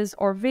services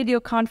or video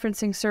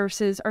conferencing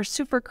services are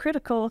super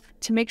critical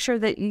to make sure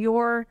that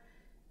your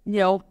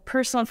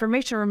personal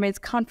information remains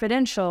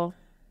confidential.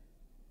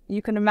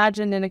 You can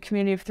imagine in a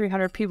community of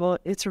 300 people,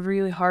 it's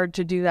really hard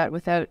to do that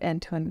without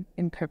end-to-end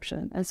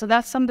encryption. And so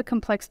that's some of the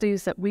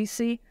complexities that we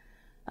see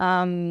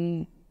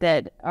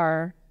that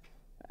are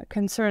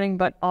concerning,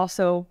 but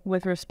also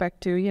with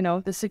respect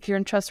to, the secure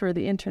and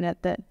trustworthy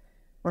internet that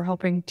we're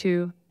hoping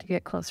to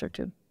get closer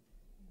to.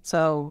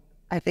 So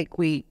I think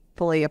we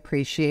fully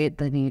appreciate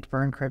the need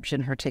for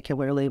encryption,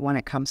 particularly when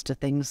it comes to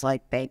things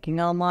like banking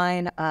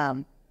online.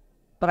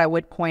 But I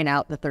would point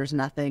out that there's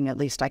nothing, at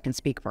least I can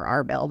speak for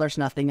our bill, there's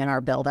nothing in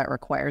our bill that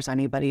requires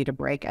anybody to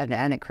break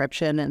end-to-end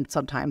encryption. And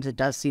sometimes it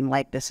does seem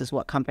like this is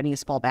what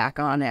companies fall back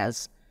on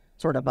as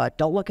sort of a,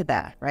 don't look at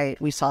that, right?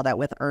 We saw that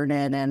with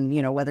Earn-It,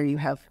 and, whether you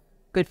have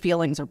good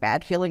feelings or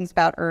bad feelings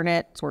about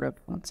Earn-It, sort of,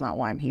 that's not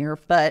why I'm here.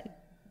 But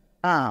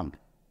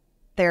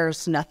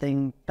there's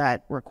nothing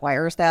that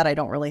requires that. I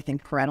don't really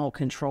think parental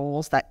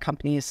controls that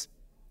companies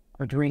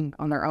are doing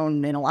on their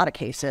own in a lot of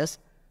cases,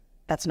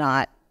 that's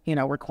not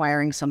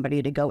requiring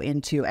somebody to go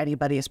into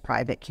anybody's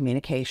private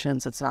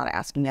communications. It's not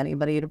asking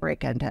anybody to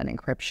break end-to-end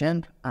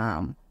encryption.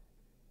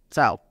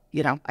 So,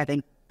 I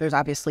think there's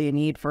obviously a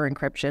need for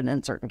encryption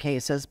in certain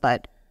cases,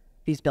 but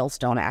these bills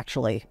don't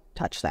actually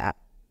touch that.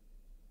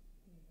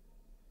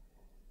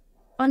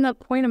 On the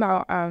point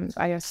about,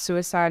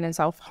 suicide and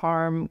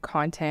self-harm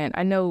content,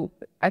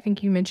 I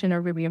think you mentioned a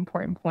really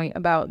important point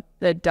about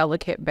the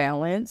delicate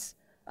balance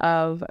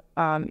of,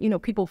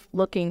 people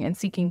looking and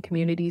seeking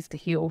communities to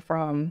heal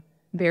from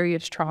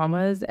various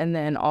traumas, and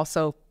then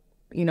also,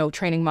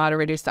 training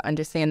moderators to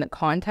understand the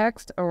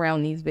context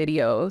around these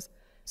videos.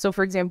 So,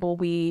 for example,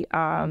 we,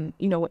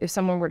 if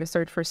someone were to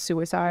search for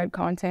suicide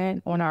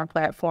content on our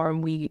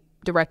platform, we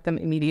direct them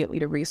immediately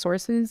to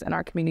resources and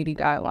our community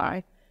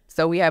guideline.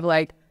 So we have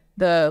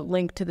the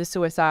link to the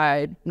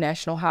suicide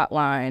national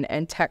hotline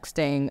and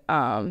texting.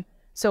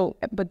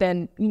 But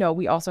then,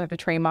 we also have to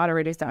train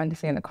moderators to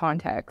understand the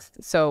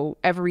context. So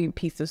every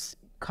piece of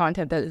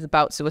content that is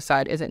about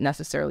suicide isn't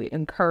necessarily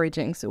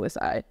encouraging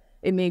suicide.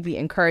 It may be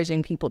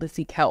encouraging people to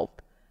seek help.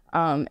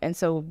 And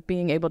so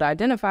being able to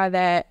identify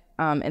that,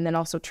 and then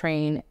also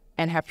train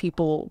and have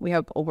people, we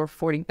have over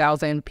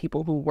 40,000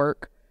 people who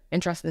work in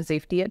trust and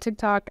safety at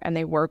TikTok, and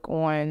they work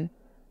on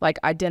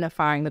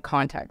identifying the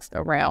context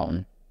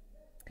around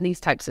these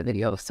types of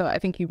videos. So I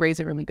think you raise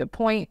a really good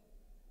point.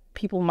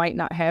 People might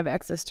not have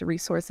access to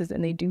resources,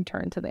 and they do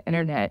turn to the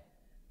internet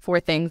for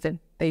things that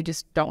they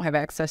just don't have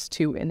access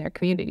to in their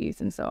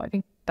communities. And so I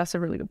think that's a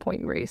really good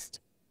point you raised.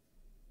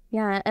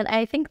 Yeah, and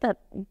I think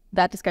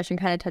that discussion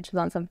kind of touches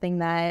on something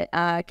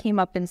that came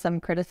up in some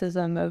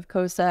criticism of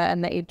COSA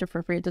and the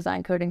age-appropriate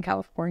design code in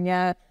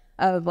California,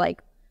 of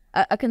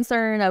a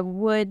concern of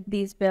would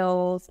these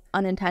bills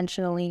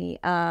unintentionally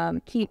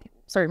keep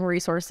certain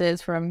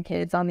resources from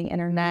kids on the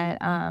internet,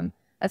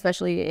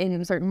 especially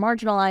in certain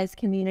marginalized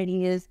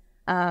communities,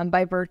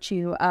 by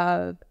virtue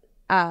of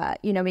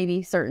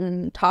maybe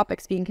certain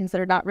topics being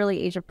considered not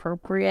really age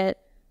appropriate,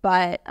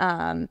 but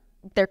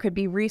there could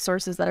be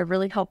resources that are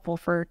really helpful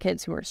for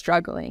kids who are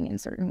struggling in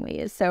certain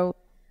ways. So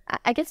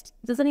I guess,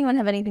 does anyone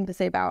have anything to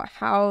say about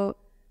how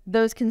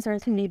those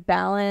concerns can be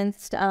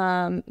balanced,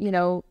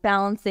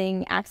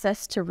 balancing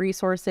access to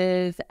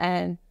resources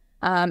and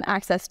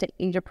access to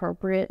age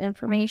appropriate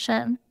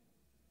information?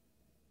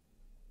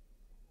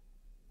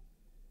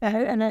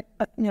 And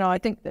I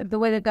think the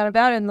way they've gone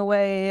about it, and the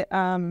way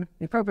the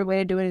appropriate way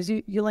to do it is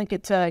you link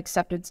it to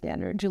accepted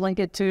standards. You link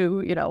it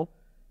to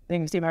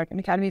things the American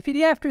Academy of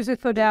Pediatrics,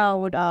 if FODAL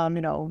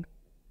would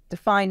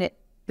define it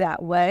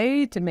that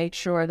way to make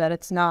sure that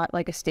it's not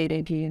like a state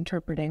agency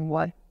interpreting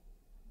what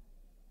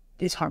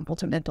is harmful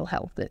to mental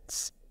health.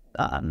 It's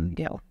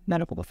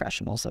medical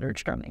professionals that are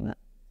determining that.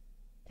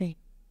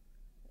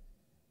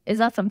 Is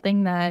that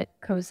something that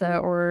COSA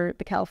or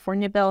the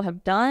California bill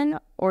have done,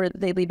 or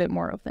they leave it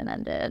more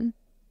open-ended?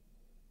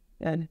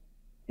 And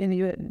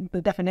in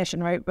the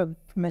definition, right, of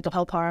mental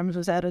health harms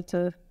was added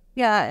to.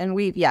 Yeah, and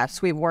we've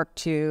worked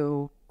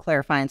to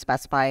clarify and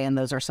specify, and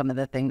those are some of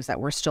the things that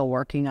we're still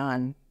working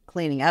on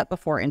cleaning up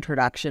before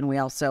introduction. We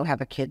also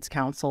have a kids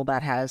council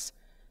that has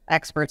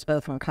experts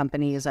both from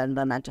companies and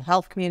the mental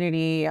health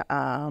community,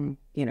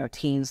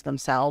 teens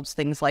themselves,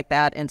 things like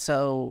that. And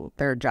so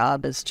their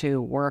job is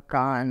to work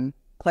on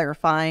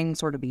clarifying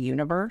sort of the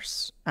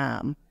universe,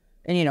 and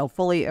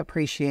fully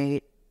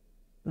appreciate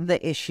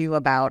the issue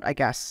about,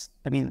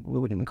 we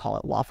wouldn't even call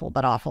it lawful,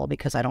 but awful,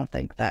 because I don't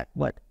think that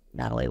what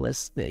Natalie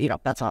was,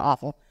 that's not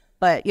awful,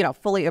 but,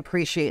 fully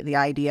appreciate the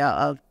idea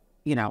of,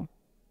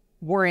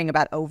 worrying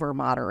about over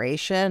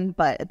moderation,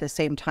 but at the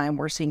same time,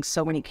 we're seeing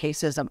so many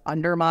cases of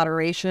under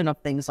moderation of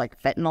things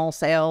like fentanyl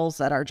sales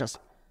that are just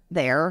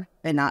there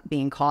and not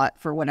being caught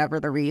for whatever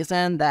the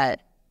reason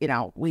that,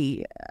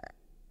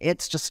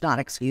 it's just not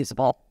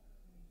excusable.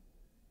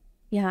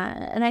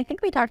 Yeah, and I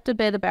think we talked a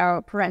bit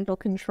about parental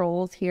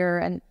controls here,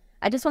 and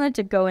I just wanted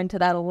to go into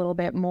that a little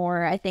bit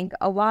more. I think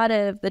a lot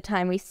of the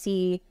time we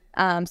see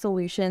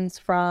solutions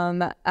from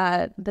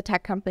the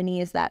tech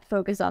companies that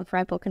focus on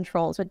parental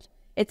controls, which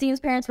it seems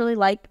parents really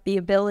like the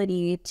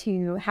ability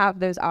to have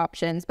those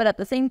options. But at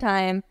the same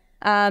time,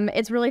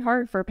 it's really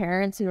hard for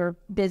parents who are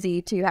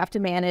busy to have to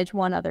manage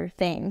one other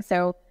thing.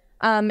 So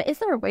is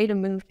there a way to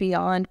move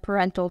beyond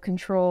parental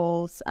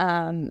controls?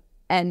 And,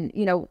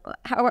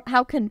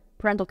 how can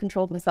parental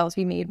controls themselves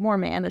be made more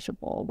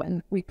manageable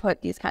when we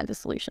put these kinds of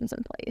solutions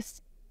in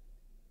place?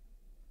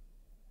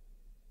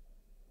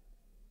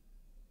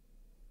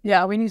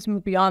 Yeah, we need to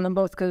move beyond them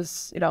both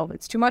because,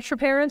 it's too much for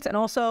parents, and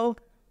also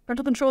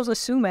parental controls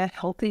assume a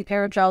healthy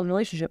parent-child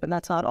relationship, and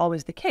that's not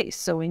always the case.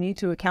 So we need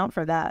to account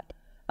for that.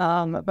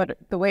 But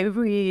the way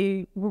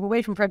we move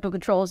away from parental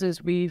controls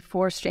is we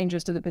force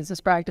changes to the business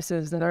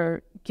practices that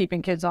are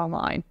keeping kids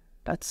online.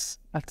 That's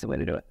the way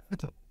to do it.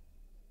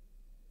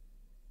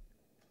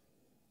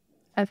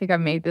 I think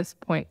I've made this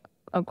point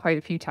quite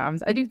a few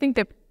times. I do think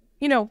that,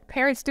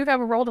 parents do have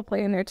a role to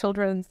play in their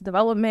children's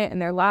development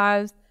and their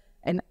lives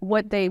and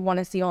what they want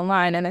to see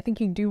online. And I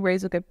think you do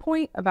raise a good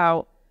point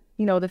about,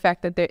 the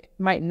fact that there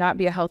might not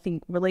be a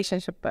healthy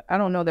relationship, but I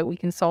don't know that we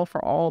can solve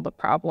for all the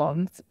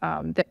problems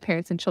that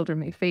parents and children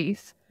may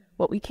face.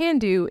 What we can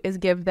do is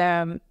give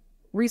them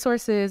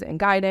resources and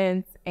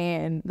guidance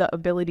and the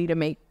ability to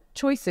make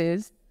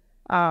choices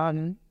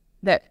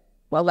that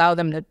will allow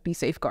them to be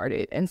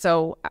safeguarded. And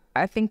so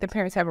I think the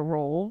parents have a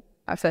role.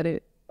 I've said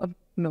it a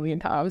million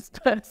times,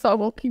 so I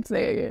won't keep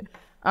saying it.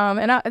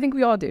 And I think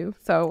we all do.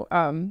 So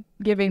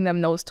giving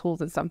them those tools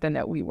is something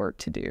that we work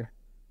to do.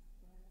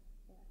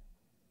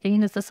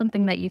 Jane, is this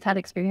something that you've had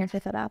experience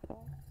with at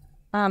Apple?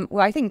 Well,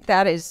 I think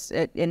that is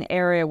an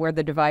area where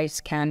the device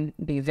can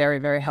be very,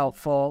 very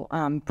helpful.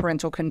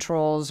 Parental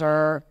controls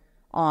are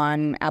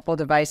on Apple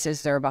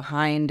devices. They're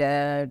behind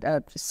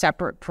a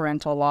separate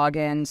parental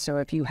login. So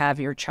if you have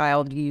your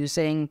child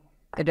using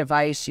the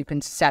device, you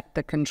can set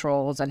the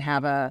controls and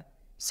have a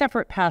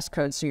separate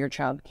passcode so your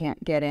child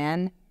can't get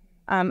in.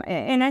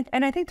 And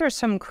I think there's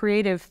some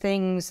creative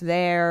things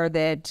there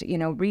that,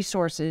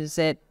 resources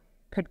that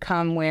could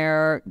come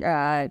where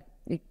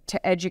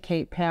to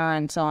educate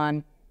parents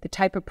on the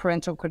type of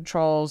parental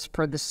controls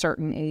for the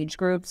certain age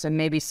groups, and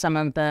maybe some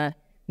of the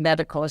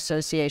medical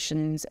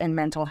associations and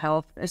mental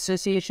health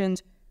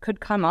associations could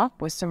come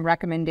up with some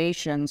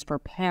recommendations for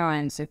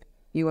parents. If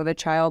you have a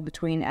child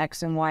between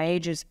X and Y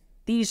ages,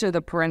 these are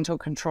the parental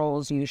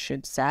controls you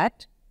should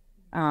set.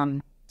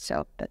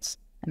 So that's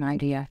an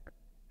idea.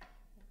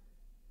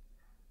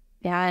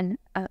 Yeah, and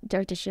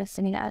Dr.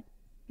 that.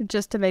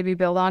 Just to maybe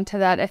build on to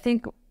that, I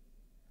think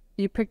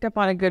you picked up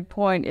on a good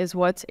point, is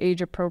what's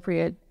age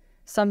appropriate.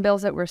 Some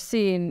bills that we're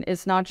seeing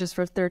is not just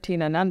for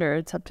 13 and under,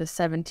 it's up to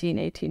 17,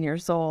 18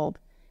 years old.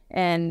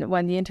 And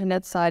when the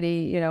Internet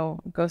Society,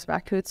 goes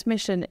back to its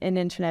mission, an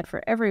internet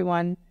for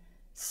everyone,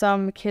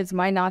 some kids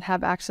might not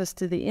have access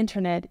to the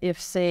internet if,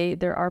 say,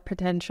 there are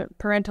potential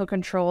parental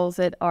controls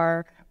that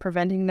are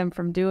preventing them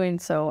from doing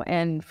so.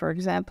 And for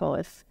example,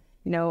 if,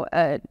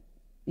 a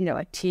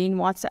teen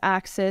wants to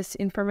access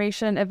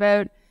information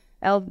about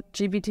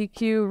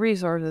LGBTQ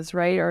resources,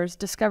 right, or is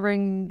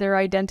discovering their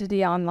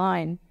identity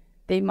online,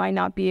 they might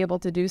not be able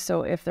to do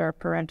so if there are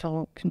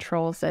parental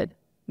controls that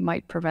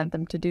might prevent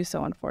them to do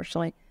so,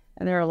 unfortunately.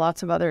 And there are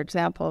lots of other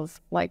examples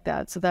like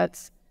that. So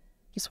that's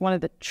just one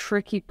of the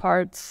tricky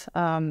parts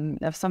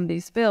of some of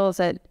these bills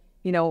that,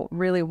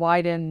 really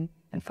widen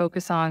and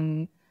focus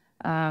on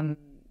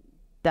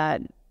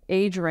that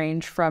age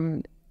range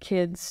from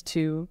kids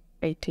to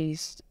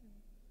 18s.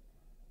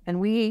 And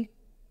we,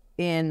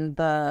 in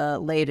the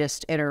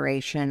latest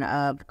iteration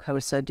of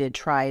COSA, did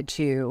try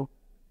to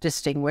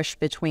distinguish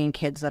between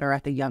kids that are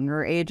at the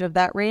younger age of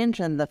that range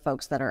and the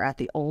folks that are at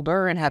the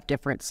older and have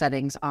different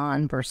settings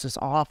on versus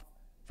off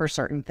for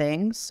certain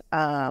things,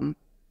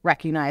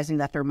 recognizing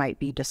that there might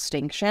be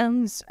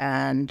distinctions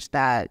and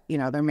that,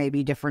 there may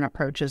be different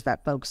approaches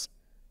that folks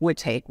would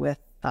take with,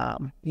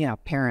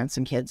 parents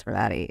and kids for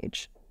that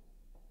age.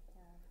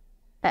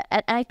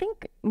 I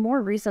think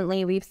more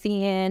recently we've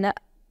seen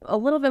a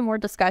little bit more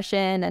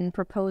discussion and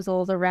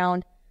proposals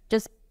around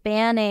just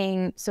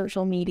banning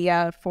social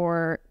media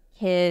for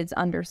kids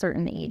under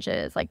certain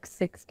ages, like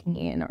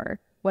 16 or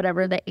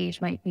whatever the age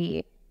might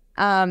be.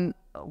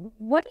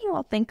 What do you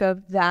all think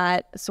of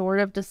that sort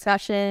of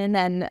discussion?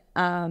 And,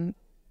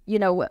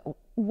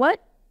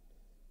 what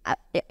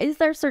is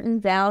there certain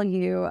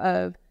value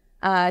of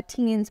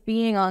teens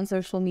being on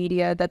social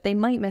media that they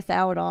might miss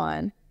out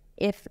on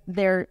if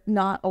they're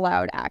not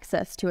allowed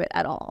access to it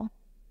at all?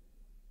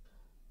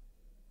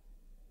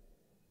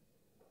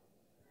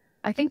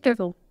 I think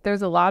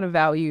there's a lot of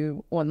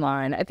value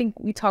online. I think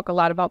we talk a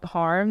lot about the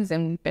harms,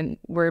 and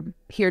we're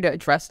here to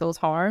address those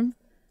harms.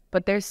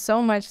 but there's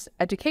so much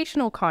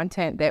educational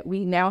content that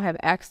we now have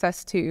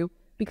access to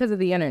because of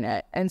the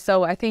internet. And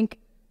so I think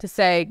to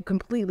say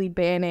completely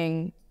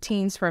banning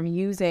teens from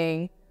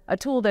using a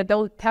tool that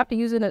they'll have to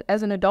use it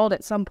as an adult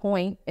at some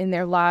point in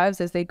their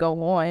lives as they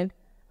go on,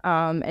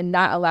 and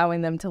not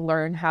allowing them to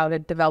learn how to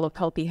develop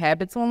healthy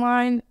habits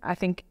online, I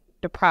think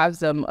deprives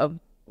them of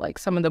like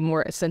some of the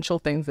more essential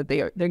things that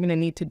they're going to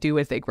need to do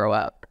as they grow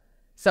up.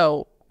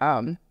 So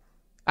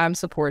I'm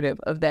supportive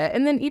of that.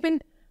 And then even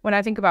when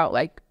I think about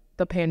like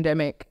the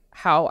pandemic,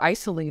 how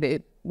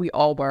isolated we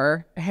all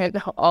were,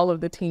 and all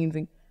of the teens,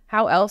 and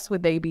how else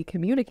would they be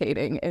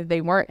communicating if they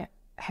weren't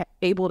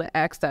able to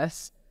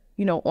access,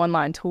 you know,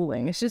 online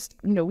tooling? It's just,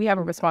 you know, we have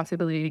a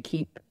responsibility to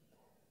keep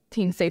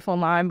teens safe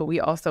online, but we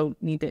also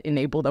need to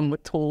enable them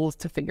with tools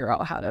to figure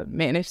out how to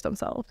manage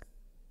themselves.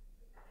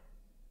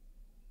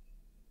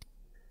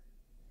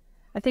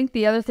 I think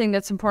the other thing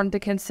that's important to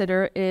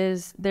consider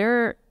is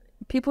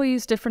people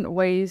use different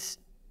ways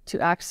to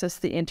access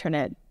the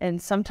internet,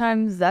 and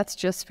sometimes that's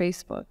just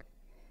Facebook.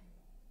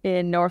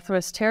 In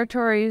Northwest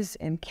Territories,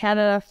 in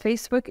Canada,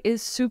 Facebook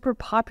is super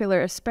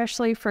popular,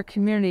 especially for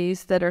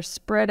communities that are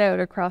spread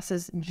out across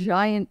this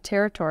giant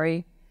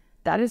territory.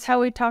 That is how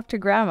we talk to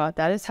grandma.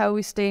 That is how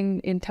we stay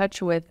in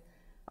touch with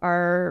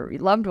our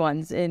loved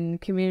ones in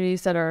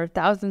communities that are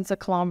thousands of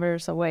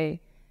kilometers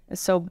away. And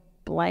so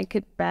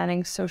blanket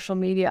banning social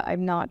media,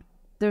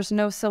 there's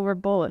no silver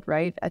bullet,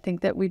 right? I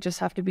think that we just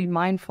have to be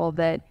mindful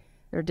that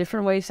there are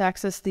different ways to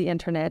access the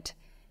internet,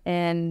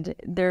 and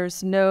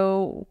there's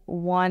no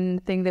one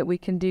thing that we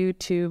can do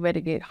to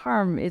mitigate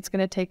harm. It's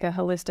going to take a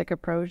holistic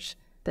approach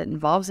that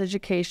involves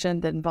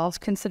education, that involves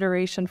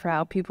consideration for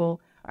how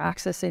people are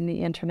accessing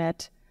the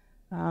internet,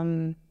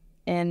 and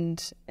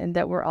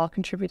that we're all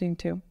contributing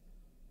to.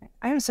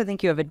 I also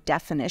think you have a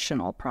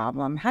definitional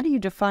problem. How do you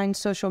define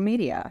social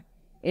media?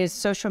 Is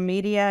social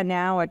media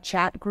now a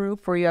chat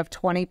group where you have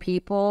 20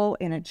 people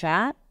in a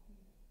chat?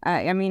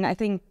 I mean, I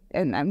think,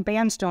 and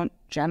bans don't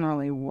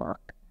generally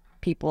work.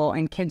 People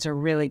and kids are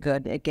really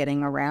good at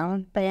getting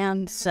around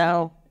bans.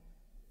 So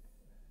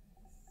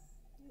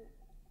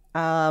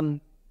I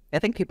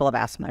think people have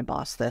asked my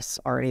boss this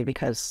already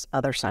because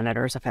other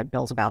senators have had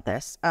bills about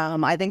this.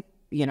 I think,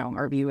 you know,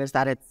 our view is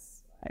that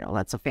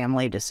that's a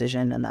family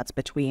decision, and that's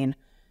between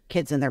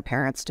kids and their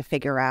parents to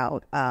figure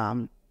out.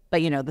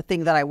 But, you know, the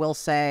thing that I will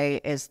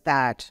say is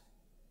that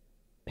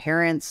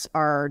parents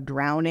are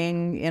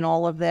drowning in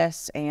all of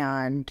this.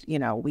 And, you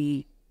know,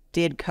 we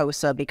did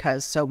COSA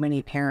because so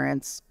many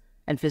parents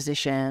and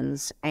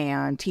physicians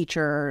and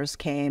teachers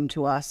came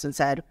to us and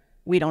said,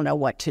 we don't know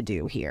what to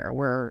do here.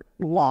 We're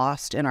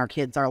lost and our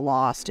kids are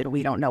lost and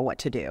we don't know what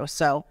to do.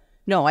 So,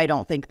 no, I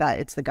don't think that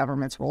it's the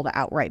government's role to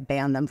outright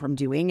ban them from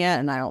doing it.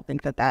 And I don't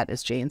think that,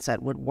 as Jane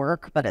said, would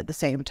work. But at the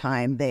same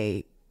time,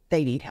 they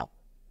need help.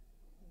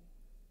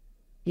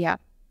 Yeah.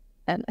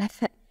 And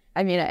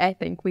I mean, I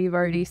think we've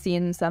already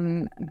seen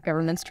some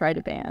governments try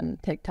to ban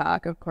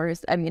TikTok, of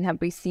course. I mean,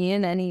 have we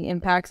seen any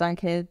impacts on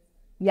kids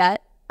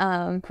yet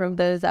from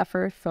those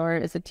efforts, or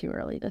is it too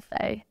early to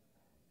say?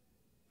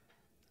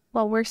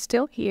 Well, we're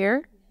still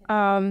here.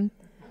 So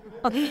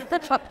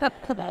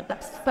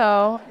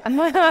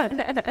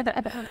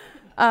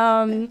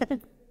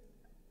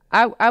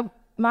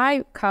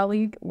my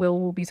colleague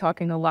will be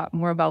talking a lot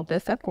more about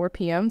this at 4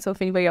 p.m. So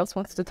if anybody else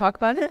wants to talk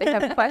about it, they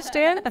have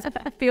questions,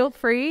 feel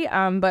free.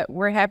 But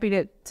we're happy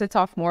to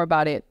talk more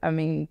about it. I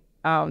mean,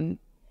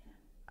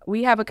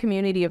 we have a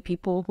community of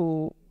people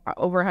who are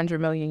over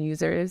 100 million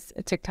users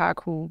at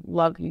TikTok who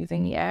love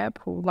using the app,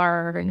 who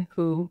learn,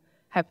 who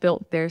have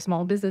built their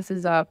small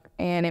businesses up.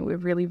 And it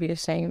would really be a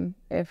shame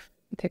if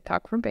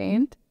TikTok were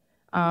banned.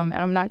 And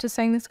I'm not just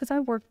saying this because I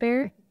work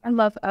there. I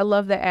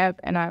love the app,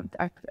 and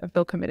I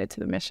feel committed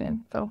to the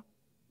mission. So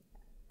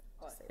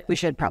we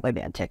should probably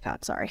ban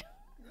TikTok. Sorry.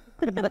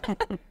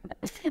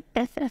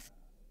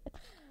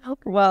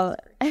 Well,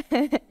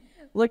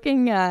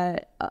 looking a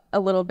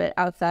little bit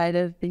outside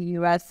of the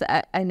U.S.,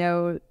 I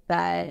know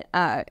that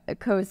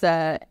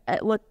COSA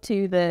looked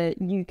to the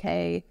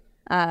UK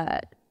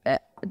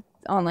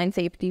online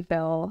safety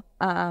bill.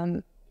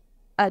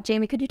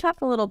 Jamie, could you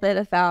talk a little bit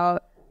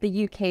about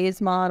the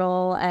UK's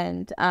model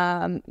and,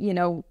 you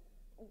know,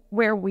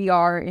 where we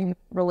are in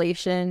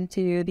relation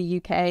to the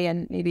UK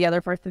and maybe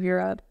other parts of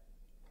Europe?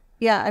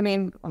 Yeah, I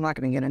mean, I'm not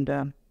going to get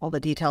into all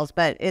the details,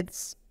 but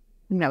it's,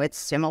 you know, it's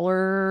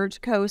similar to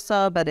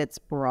COSA, but it's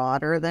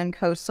broader than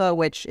COSA,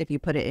 which if you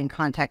put it in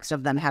context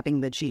of them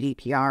having the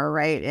GDPR,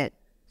 right, it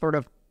sort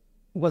of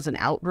was an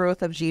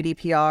outgrowth of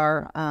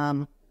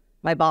GDPR.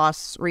 My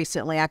boss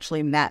recently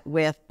actually met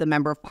with the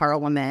member of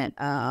parliament,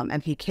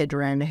 MP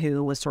Kidron,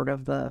 who was sort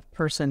of the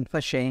person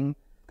pushing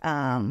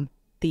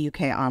the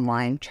UK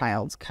online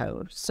child's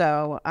code.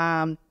 So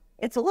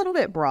it's a little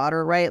bit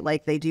broader, right?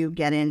 Like they do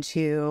get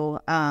into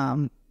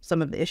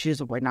some of the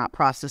issues of like not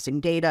processing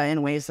data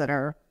in ways that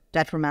are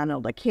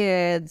detrimental to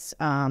kids.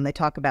 They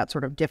talk about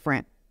sort of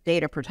different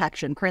data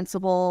protection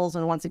principles.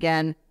 And once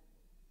again,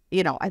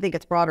 you know, I think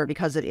it's broader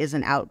because it is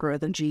an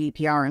outgrowth of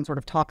GDPR and sort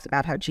of talks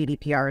about how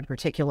GDPR in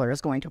particular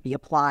is going to be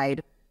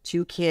applied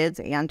to kids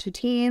and to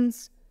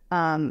teens.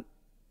 And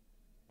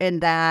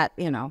that,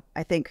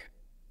 I think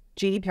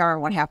GDPR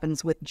and what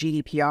happens with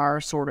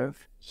GDPR sort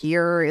of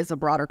here is a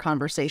broader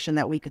conversation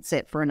that we could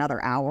sit for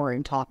another hour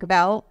and talk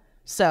about.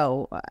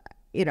 So,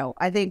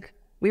 I think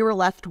we were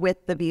left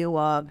with the view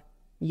of,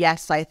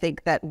 yes, I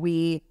think that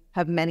we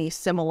have many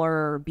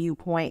similar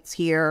viewpoints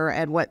here,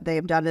 and what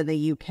they've done in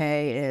the UK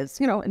is,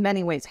 in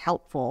many ways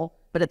helpful,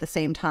 but at the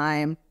same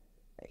time,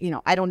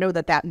 I don't know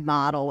that that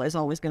model is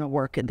always going to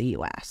work in the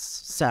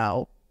US.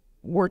 So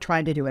we're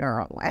trying to do it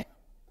our own way.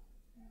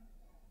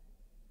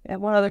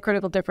 And one other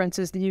critical difference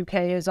is the UK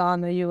is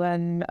on the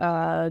UN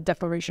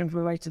Declaration for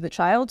the Rights of the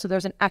Child. So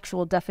there's an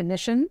actual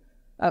definition,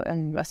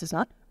 and the US is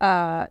not,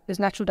 there's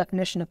an actual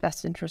definition of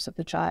best interests of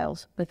the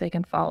child that they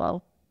can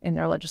follow in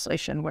their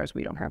legislation, whereas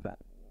we don't have that.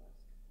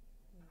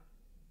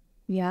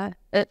 Yeah.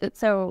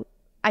 So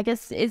I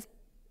guess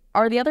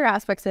are the other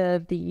aspects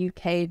of the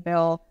UK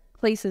bill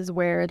places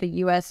where the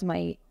US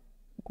might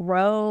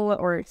grow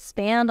or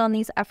expand on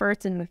these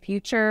efforts in the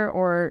future?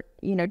 Or,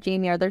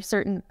 Jamie, are there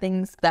certain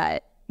things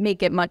that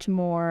make it much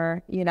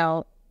more,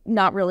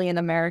 not really an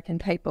American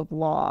type of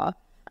law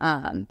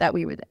that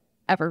we would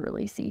ever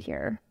really see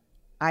here?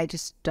 I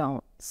just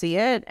don't see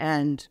it.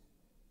 And,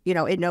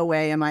 in no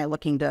way am I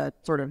looking to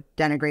sort of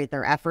denigrate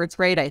their efforts,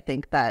 right? I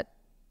think that,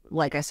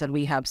 like I said,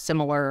 we have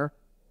similar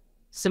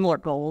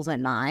goals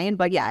in mind.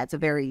 But yeah, it's a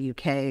very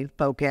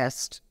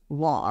UK-focused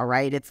law,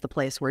 right? It's the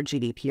place where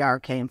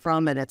GDPR came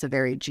from, and it's a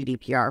very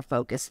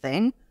GDPR-focused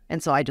thing.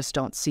 And so I just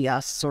don't see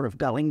us sort of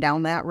going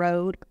down that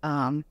road.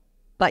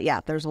 But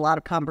yeah, there's a lot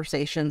of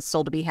conversations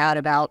still to be had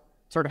about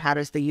sort of how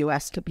does the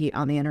U.S. compete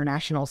on the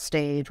international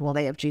stage? Well,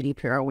 they have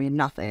GDPR, we have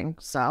nothing.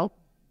 So,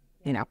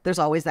 there's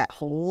always that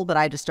hole, but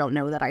I just don't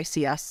know that I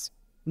see us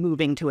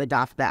moving to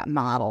adopt that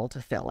model to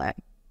fill it.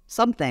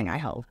 Something, I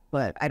hope,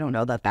 but I don't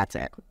know that that's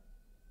it.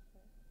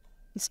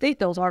 The state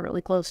bills are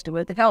really close to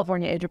it. The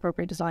California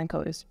Age-Appropriate Design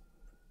Code is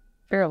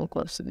fairly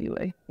close to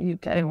the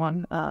UK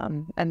one.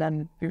 And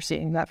then you're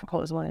seeing that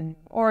proposal in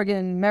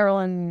Oregon,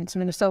 Maryland,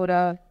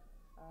 Minnesota.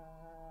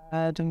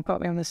 Don't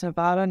quote me on this,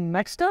 Nevada and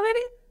Mexico,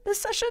 maybe,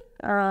 this session?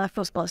 Or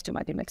those plus two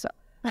might be mixed up.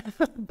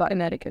 But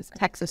Connecticut.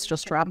 Texas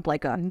just dropped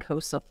like a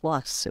COSA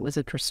plus. It was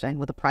interesting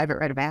with a private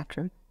right of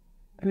action.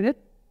 Who did?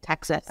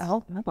 Texas.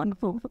 Oh,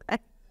 wonderful. Okay.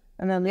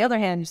 And then on the other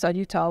hand, you saw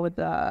Utah with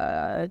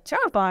the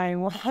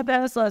terrifying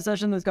last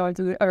session that's going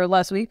to, or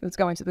last week, that's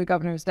going to the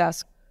governor's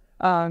desk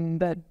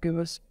that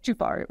goes too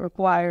far. It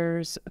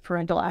requires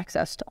parental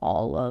access to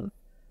all of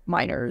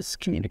minors'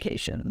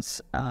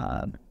 communications.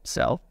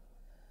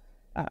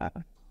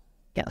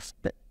 Yes,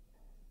 but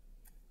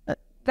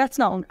that's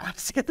not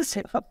obviously at the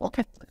same level.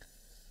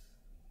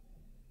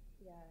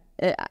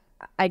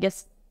 I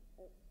guess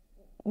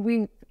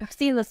we've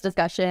seen this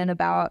discussion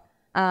about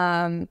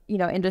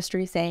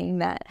industry saying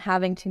that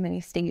having too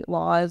many state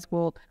laws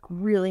will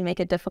really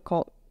make it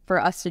difficult for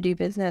us to do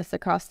business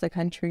across the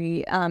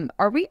country.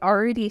 Are we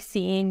already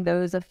seeing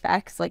those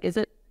effects? Like,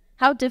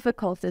 how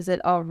difficult is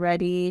it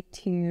already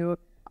to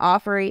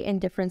operate in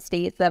different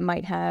states that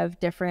might have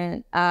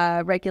different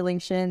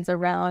regulations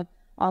around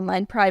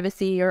online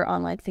privacy or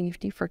online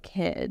safety for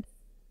kids?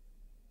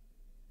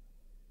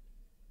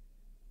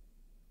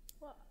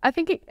 I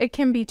think it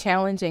can be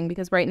challenging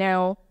because right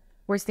now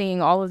we're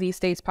seeing all of these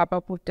states pop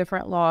up with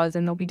different laws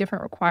and there'll be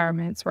different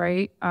requirements,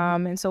 right?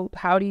 And so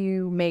how do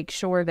you make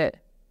sure that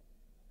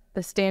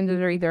the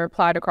standards are either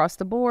applied across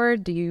the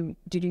board? Do you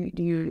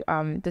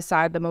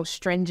decide the most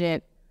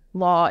stringent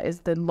law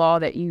is the law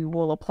that you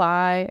will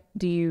apply?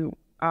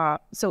 I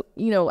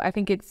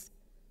think it's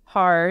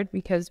hard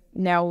because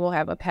now we'll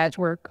have a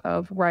patchwork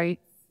of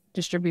rights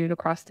distributed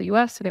across the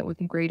U.S. and it would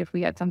be great if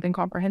we had something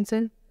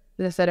comprehensive.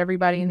 As I said,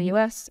 everybody in the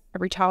U.S.,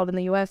 every child in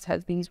the U.S.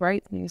 has these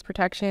rights and these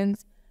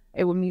protections.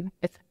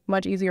 It's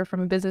much easier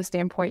from a business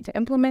standpoint to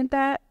implement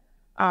that.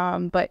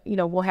 But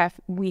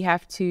we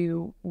have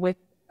to, with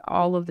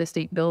all of the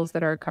state bills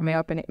that are coming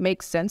up, and it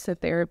makes sense if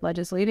they're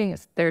legislating,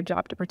 it's their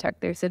job to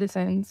protect their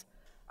citizens.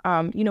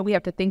 We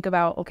have to think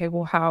about, okay,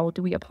 well, how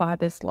do we apply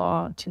this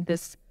law to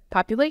this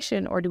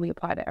population, or do we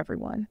apply to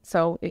everyone?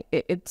 So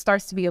it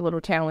starts to be a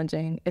little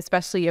challenging,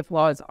 especially if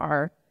laws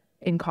are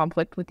in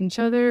conflict with each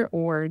other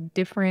or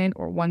different,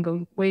 or one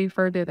goes way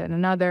further than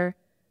another.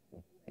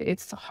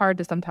 It's hard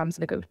to sometimes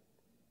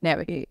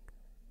navigate.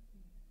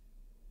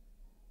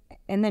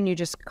 And then you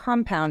just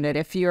compound it.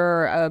 If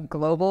you're a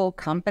global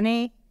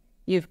company,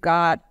 you've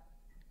got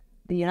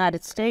the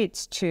United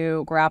States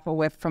to grapple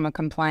with from a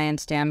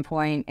compliance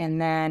standpoint.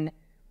 And then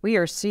we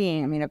are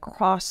seeing,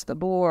 across the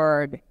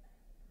board,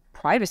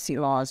 privacy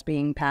laws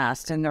being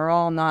passed, and they're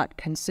all not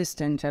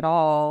consistent at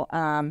all.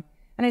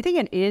 And I think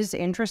it is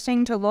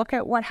interesting to look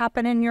at what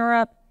happened in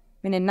Europe.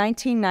 In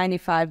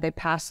 1995, they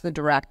passed the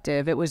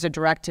directive. It was a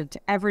directive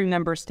to every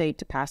member state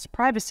to pass a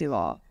privacy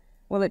law.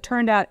 Well, it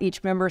turned out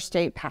each member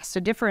state passed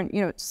a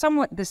different,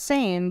 somewhat the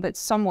same, but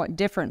somewhat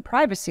different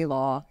privacy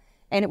law.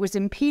 And it was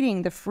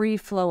impeding the free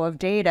flow of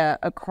data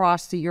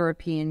across the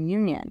European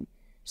Union.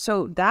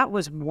 So that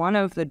was one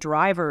of the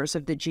drivers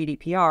of the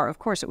GDPR. Of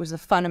course, it was the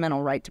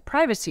fundamental right to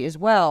privacy as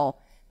well.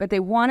 but they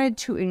wanted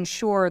to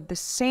ensure the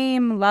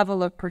same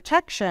level of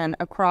protection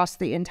across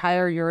the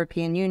entire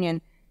European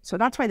Union. So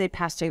that's why they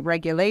passed a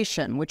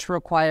regulation which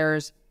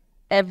requires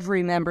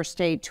every member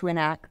state to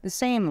enact the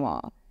same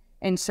law.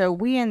 And so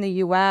we in the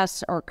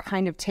US are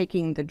kind of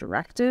taking the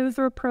directive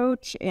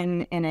approach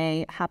in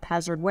a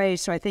haphazard way.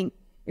 So I think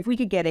if we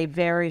could get a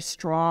very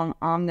strong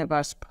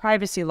omnibus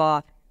privacy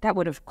law, that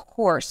would, of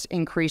course,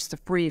 increase the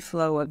free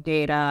flow of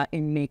data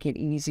and make it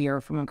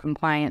easier from a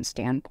compliance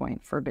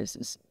standpoint for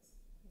businesses.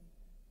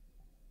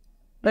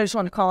 I just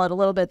want to call out a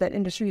little bit that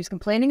industry is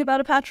complaining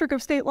about a patchwork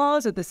of state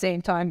laws. At the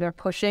same time, they're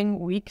pushing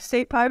weak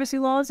state privacy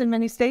laws in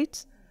many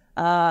states.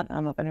 I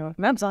don't know if anyone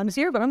from Amazon is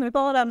here, but I'm going to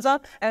call it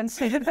Amazon and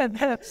say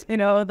that,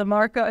 the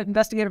markup,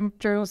 investigative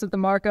journals at the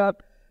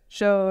markup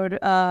showed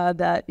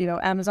that,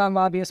 Amazon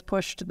lobbyists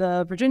pushed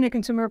the Virginia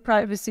Consumer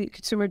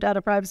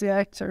Data Privacy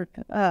Act, or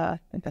I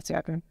think that's the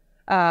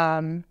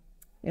acronym,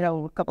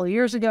 a couple of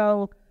years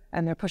ago,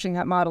 and they're pushing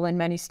that model in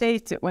many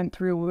states. It went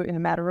through in a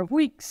matter of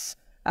weeks,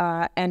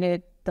 and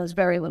it does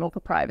very little for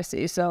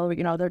privacy. So,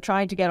 they're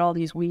trying to get all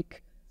these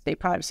weak state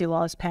privacy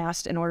laws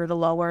passed in order to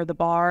lower the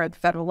bar at the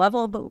federal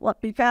level, but let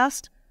be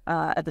passed.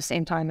 At the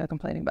same time, they're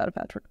complaining about a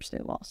patchwork of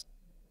state laws.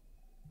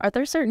 Are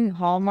there certain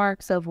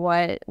hallmarks of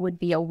what would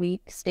be a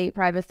weak state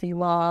privacy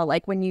law?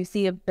 Like when you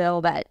see a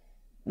bill that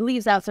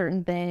leaves out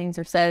certain things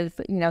or says,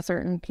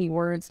 certain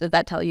keywords, does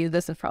that tell you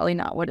this is probably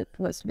not what it's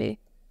supposed to be?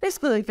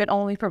 Basically, if it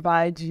only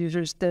provides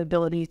users the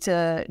ability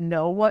to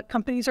know what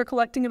companies are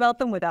collecting about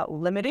them without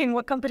limiting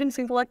what companies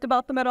can collect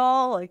about them at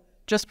all, like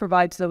just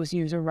provides those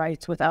user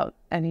rights without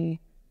any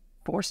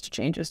forced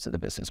changes to the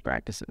business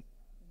practices.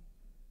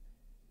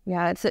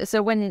 Yeah,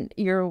 so when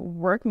you're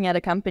working at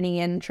a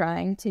company and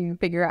trying to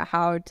figure out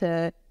how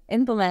to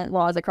implement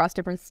laws across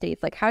different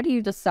states, like how do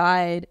you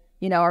decide,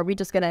 are we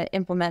just going to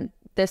implement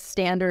this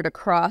standard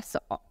across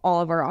all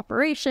of our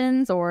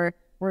operations, or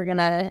we're going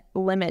to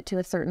limit to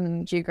a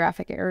certain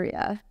geographic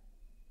area?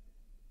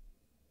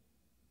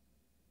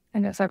 I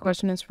guess that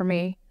question is for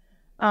me.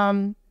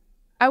 I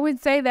would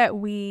say that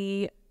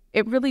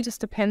it really just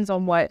depends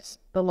on what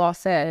the law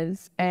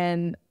says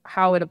and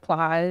how it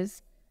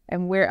applies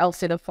and where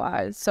else it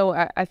applies. So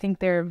I think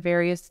there are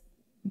various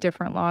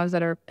different laws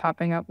that are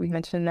popping up. We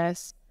mentioned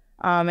this,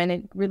 and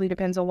it really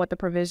depends on what the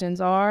provisions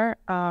are.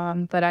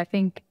 But I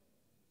think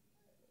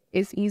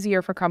it's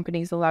easier for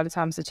companies a lot of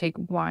times to take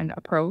one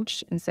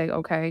approach and say,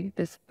 okay,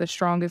 the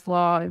strongest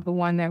law is the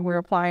one that we're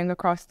applying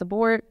across the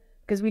board,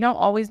 because we don't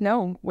always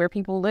know where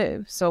people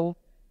live. So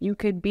you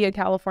could be a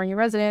California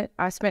resident.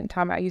 I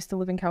used to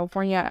live in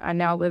California. I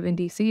now live in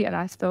DC, and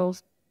I still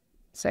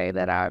say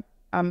that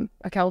I'm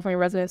a California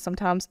resident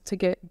sometimes to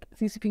get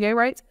CCPA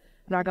rights.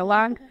 I'm not gonna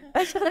lie.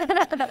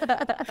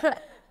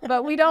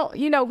 But we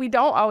don't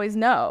always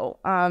know.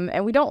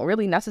 And we don't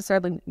really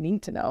necessarily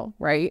need to know,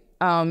 right?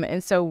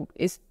 And so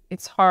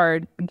it's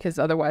hard because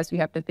otherwise we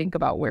have to think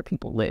about where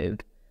people live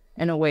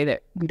in a way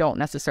that we don't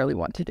necessarily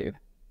want to do.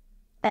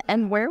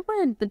 And where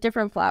would the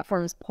different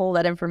platforms pull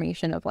that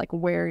information of like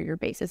where you're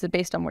based? Is it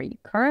based on where you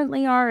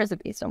currently are? Is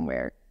it based on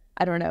where,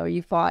 I don't know,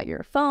 you bought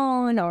your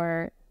phone,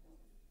 or?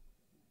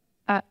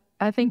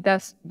 I think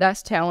that's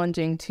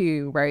challenging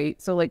too,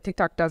 right? So like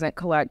TikTok doesn't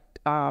collect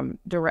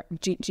direct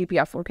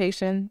GPS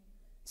location.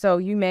 So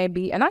you may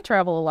be, and I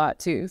travel a lot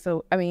too.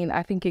 So, I mean,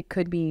 I think it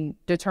could be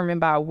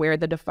determined by where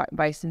the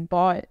device is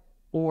bought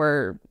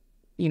or,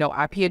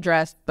 IP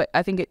address, but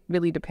I think it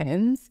really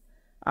depends.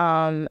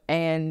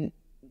 And,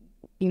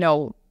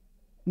 you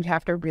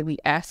have to really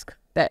ask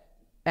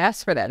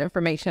for that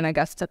information, I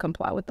guess, to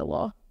comply with the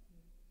law.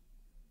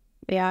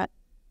 Yeah.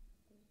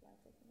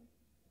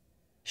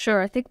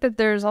 Sure. I think that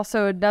there's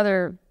also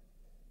another,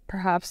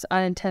 perhaps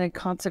unintended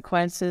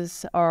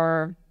consequences,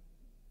 or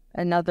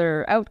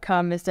another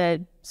outcome is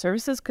that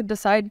services could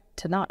decide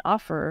to not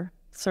offer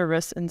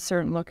service in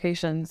certain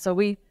locations. So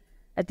we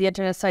at the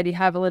Internet Society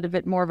have a little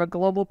bit more of a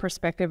global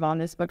perspective on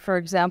this. But for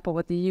example,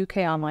 with the UK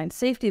Online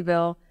Safety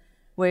Bill,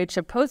 which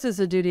opposes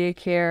a duty of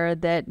care,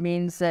 that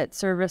means that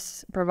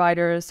service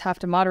providers have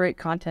to moderate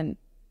content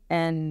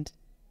and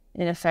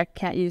in effect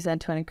can't use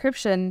end-to-end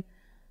encryption.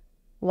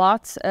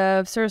 Lots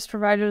of service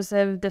providers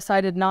have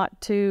decided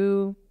not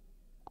to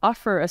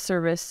offer a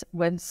service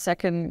with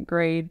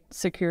second-grade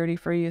security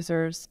for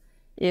users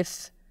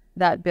if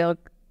that bill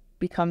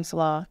becomes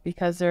law,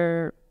 because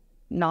they're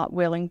not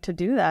willing to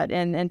do that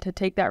and to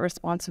take that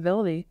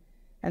responsibility.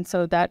 And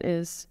so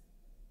it's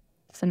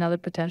another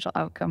potential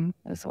outcome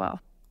as well.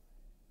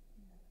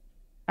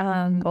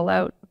 Pull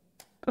out.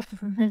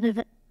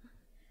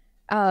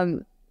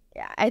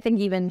 I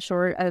think even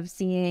short of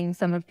seeing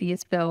some of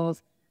these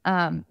bills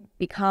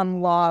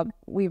become law,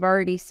 we've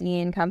already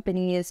seen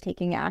companies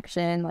taking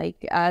action,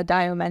 like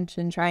Dio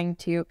mentioned, trying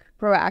to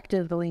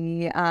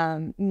proactively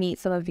meet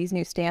some of these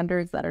new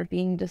standards that are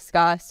being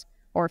discussed,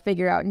 or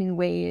figure out new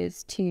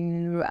ways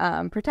to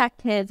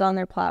protect kids on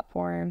their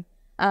platform.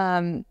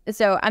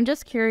 So I'm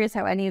just curious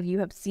how any of you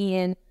have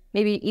seen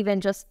maybe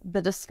even just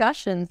the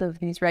discussions of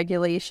these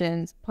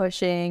regulations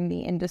pushing the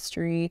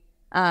industry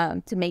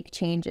to make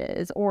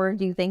changes, or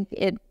do you think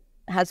it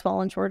has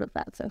fallen short of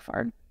that so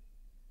far?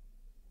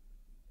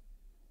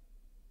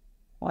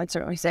 Well, I'd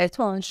certainly say it's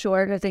fallen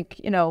short. I think,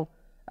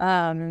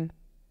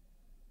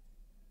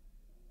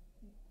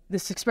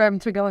 this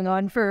experiment's been going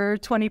on for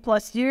 20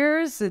 plus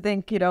years. I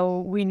think,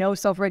 we know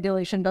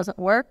self-regulation doesn't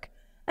work.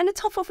 And it's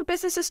helpful for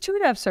businesses too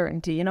to have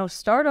certainty.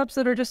 Startups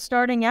that are just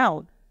starting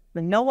out,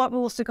 they know what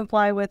rules to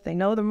comply with, they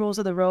know the rules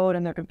of the road,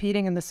 and they're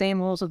competing in the same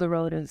rules of the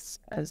road as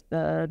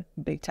the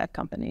big tech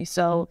companies.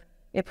 So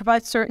it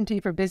provides certainty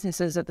for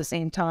businesses at the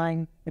same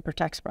time. It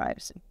protects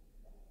privacy.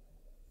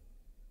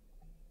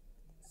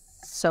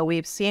 So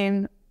we've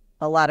seen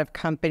a lot of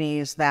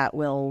companies that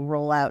will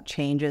roll out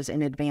changes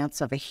in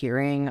advance of a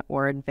hearing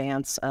or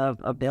advance of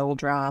a bill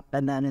drop.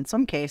 And then in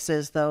some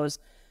cases, those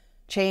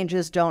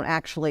changes don't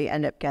actually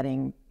end up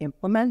getting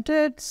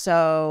implemented.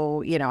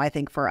 So, I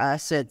think for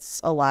us,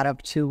 it's a lot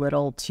of too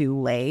little, too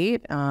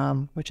late,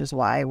 which is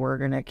why we're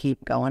going to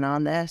keep going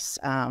on this.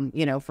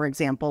 For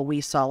example,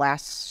 we saw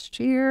last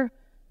year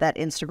that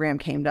Instagram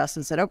came to us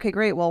and said, okay,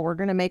 great. Well, we're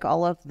going to make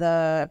all of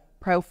the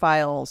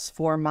profiles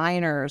for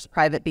minors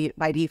private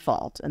by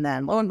default. And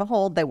then lo and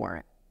behold, they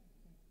weren't.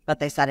 But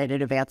they said it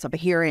in advance of a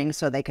hearing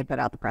so they could put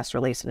out the press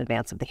release in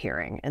advance of the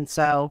hearing. And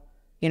so,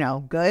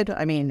 good.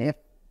 I mean, if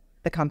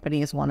the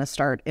companies want to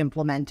start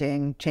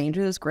implementing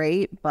changes,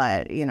 great.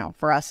 But,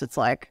 for us, it's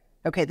like,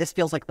 okay, this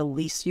feels like the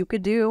least you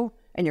could do,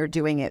 and you're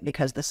doing it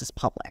because this is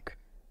public.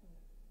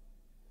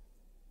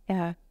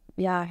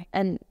 Yeah.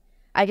 And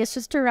I guess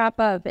just to wrap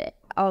up,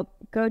 I'll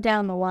go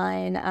down the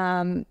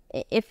line.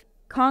 If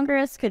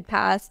Congress could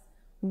pass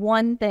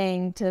one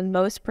thing to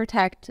most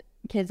protect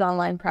kids'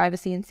 online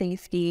privacy and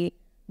safety,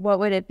 what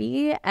would it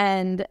be?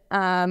 And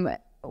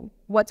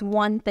what's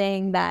one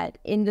thing that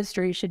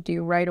industry should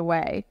do right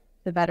away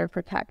to better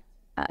protect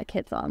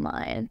kids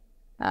online?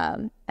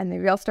 And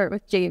maybe I'll start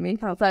with Jamie.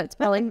 How's that? It's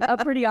probably a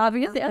pretty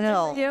obvious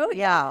answer for you.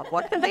 Yeah,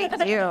 what can they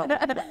do?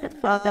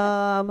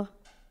 I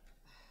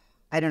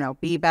don't know,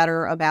 be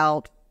better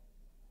about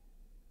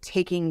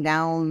taking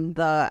down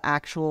the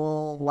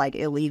actual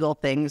illegal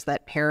things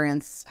that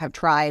parents have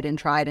tried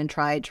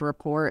to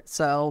report.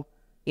 So,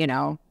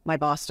 my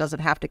boss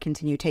doesn't have to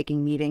continue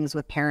taking meetings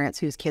with parents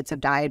whose kids have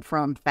died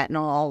from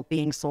fentanyl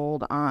being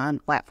sold on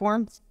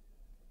platforms,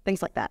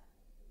 things like that.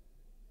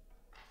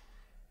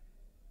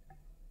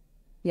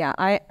 Yeah,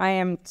 I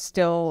am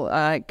still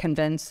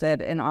convinced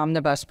that an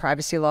omnibus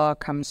privacy law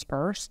comes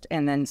first,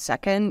 and then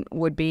second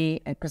would be,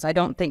 because I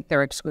don't think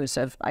they're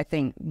exclusive, I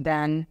think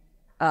then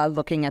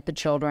looking at the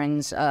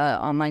children's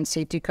online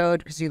safety code,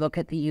 because you look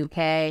at the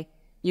UK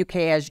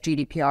has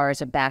GDPR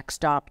as a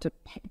backstop to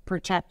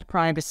protect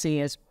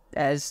privacy as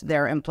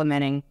they're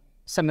implementing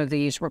some of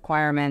these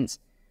requirements.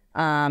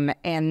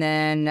 And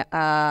then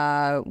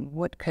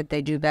what could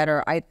they do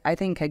better? I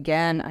think,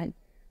 again,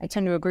 I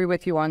tend to agree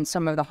with you on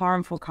some of the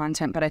harmful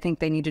content, but I think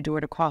they need to do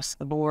it across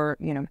the board.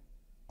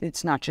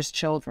 It's not just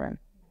children.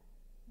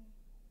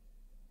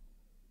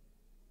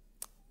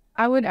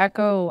 I would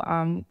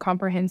echo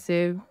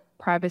comprehensive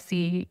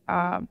privacy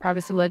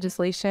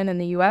legislation in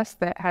the U.S.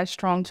 that has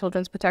strong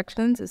children's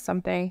protections is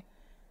something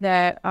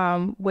that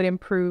would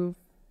improve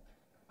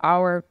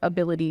our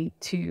ability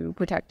to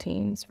protect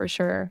teens for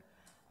sure.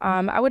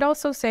 I would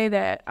also say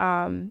that,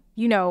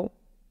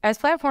 as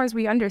platforms,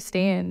 we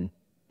understand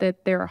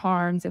that there are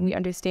harms, and we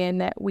understand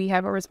that we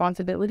have a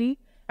responsibility,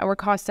 and we're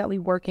constantly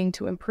working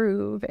to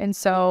improve. And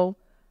so,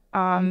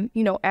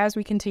 as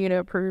we continue to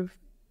improve,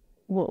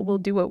 we'll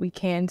do what we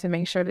can to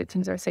make sure that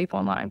teens are safe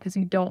online, because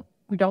we don't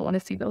want to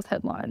see those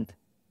headlines.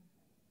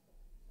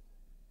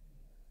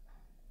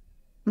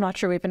 I'm not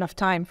sure we have enough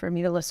time for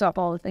me to list off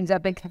all the things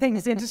that big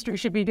things the industry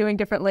should be doing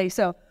differently,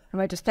 so I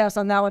might just pass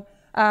on that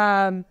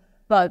one.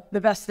 But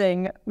the best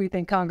thing we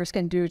think Congress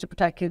can do to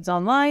protect kids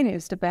online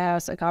is to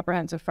pass a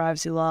comprehensive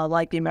privacy law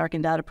like the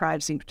American Data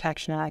Privacy and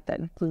Protection Act that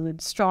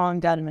includes strong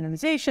data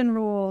minimization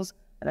rules,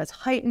 that has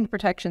heightened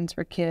protections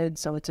for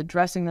kids, so it's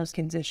addressing those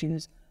kids'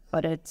 issues,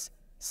 but it's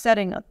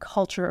setting a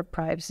culture of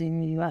privacy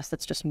in the U.S.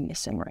 that's just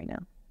missing right now.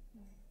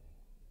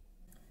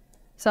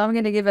 So I'm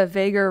going to give a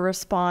vaguer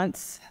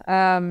response.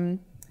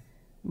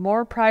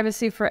 More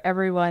privacy for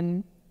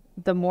everyone,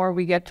 the more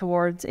we get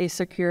towards a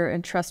secure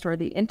and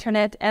trustworthy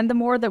internet, and the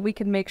more that we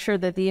can make sure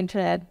that the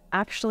internet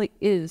actually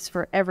is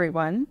for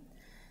everyone.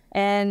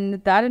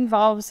 And that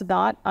involves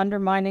not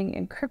undermining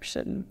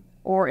encryption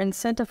or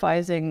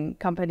incentivizing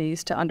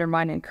companies to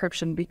undermine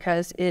encryption,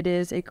 because it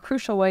is a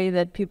crucial way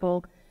that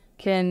people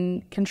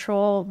can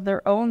control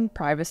their own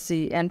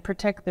privacy and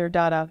protect their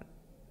data.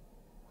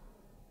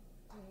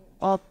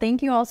 Well,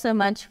 thank you all so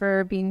much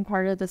for being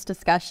part of this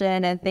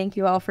discussion, and thank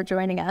you all for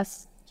joining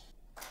us.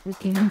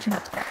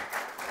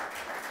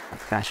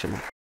 Fashion.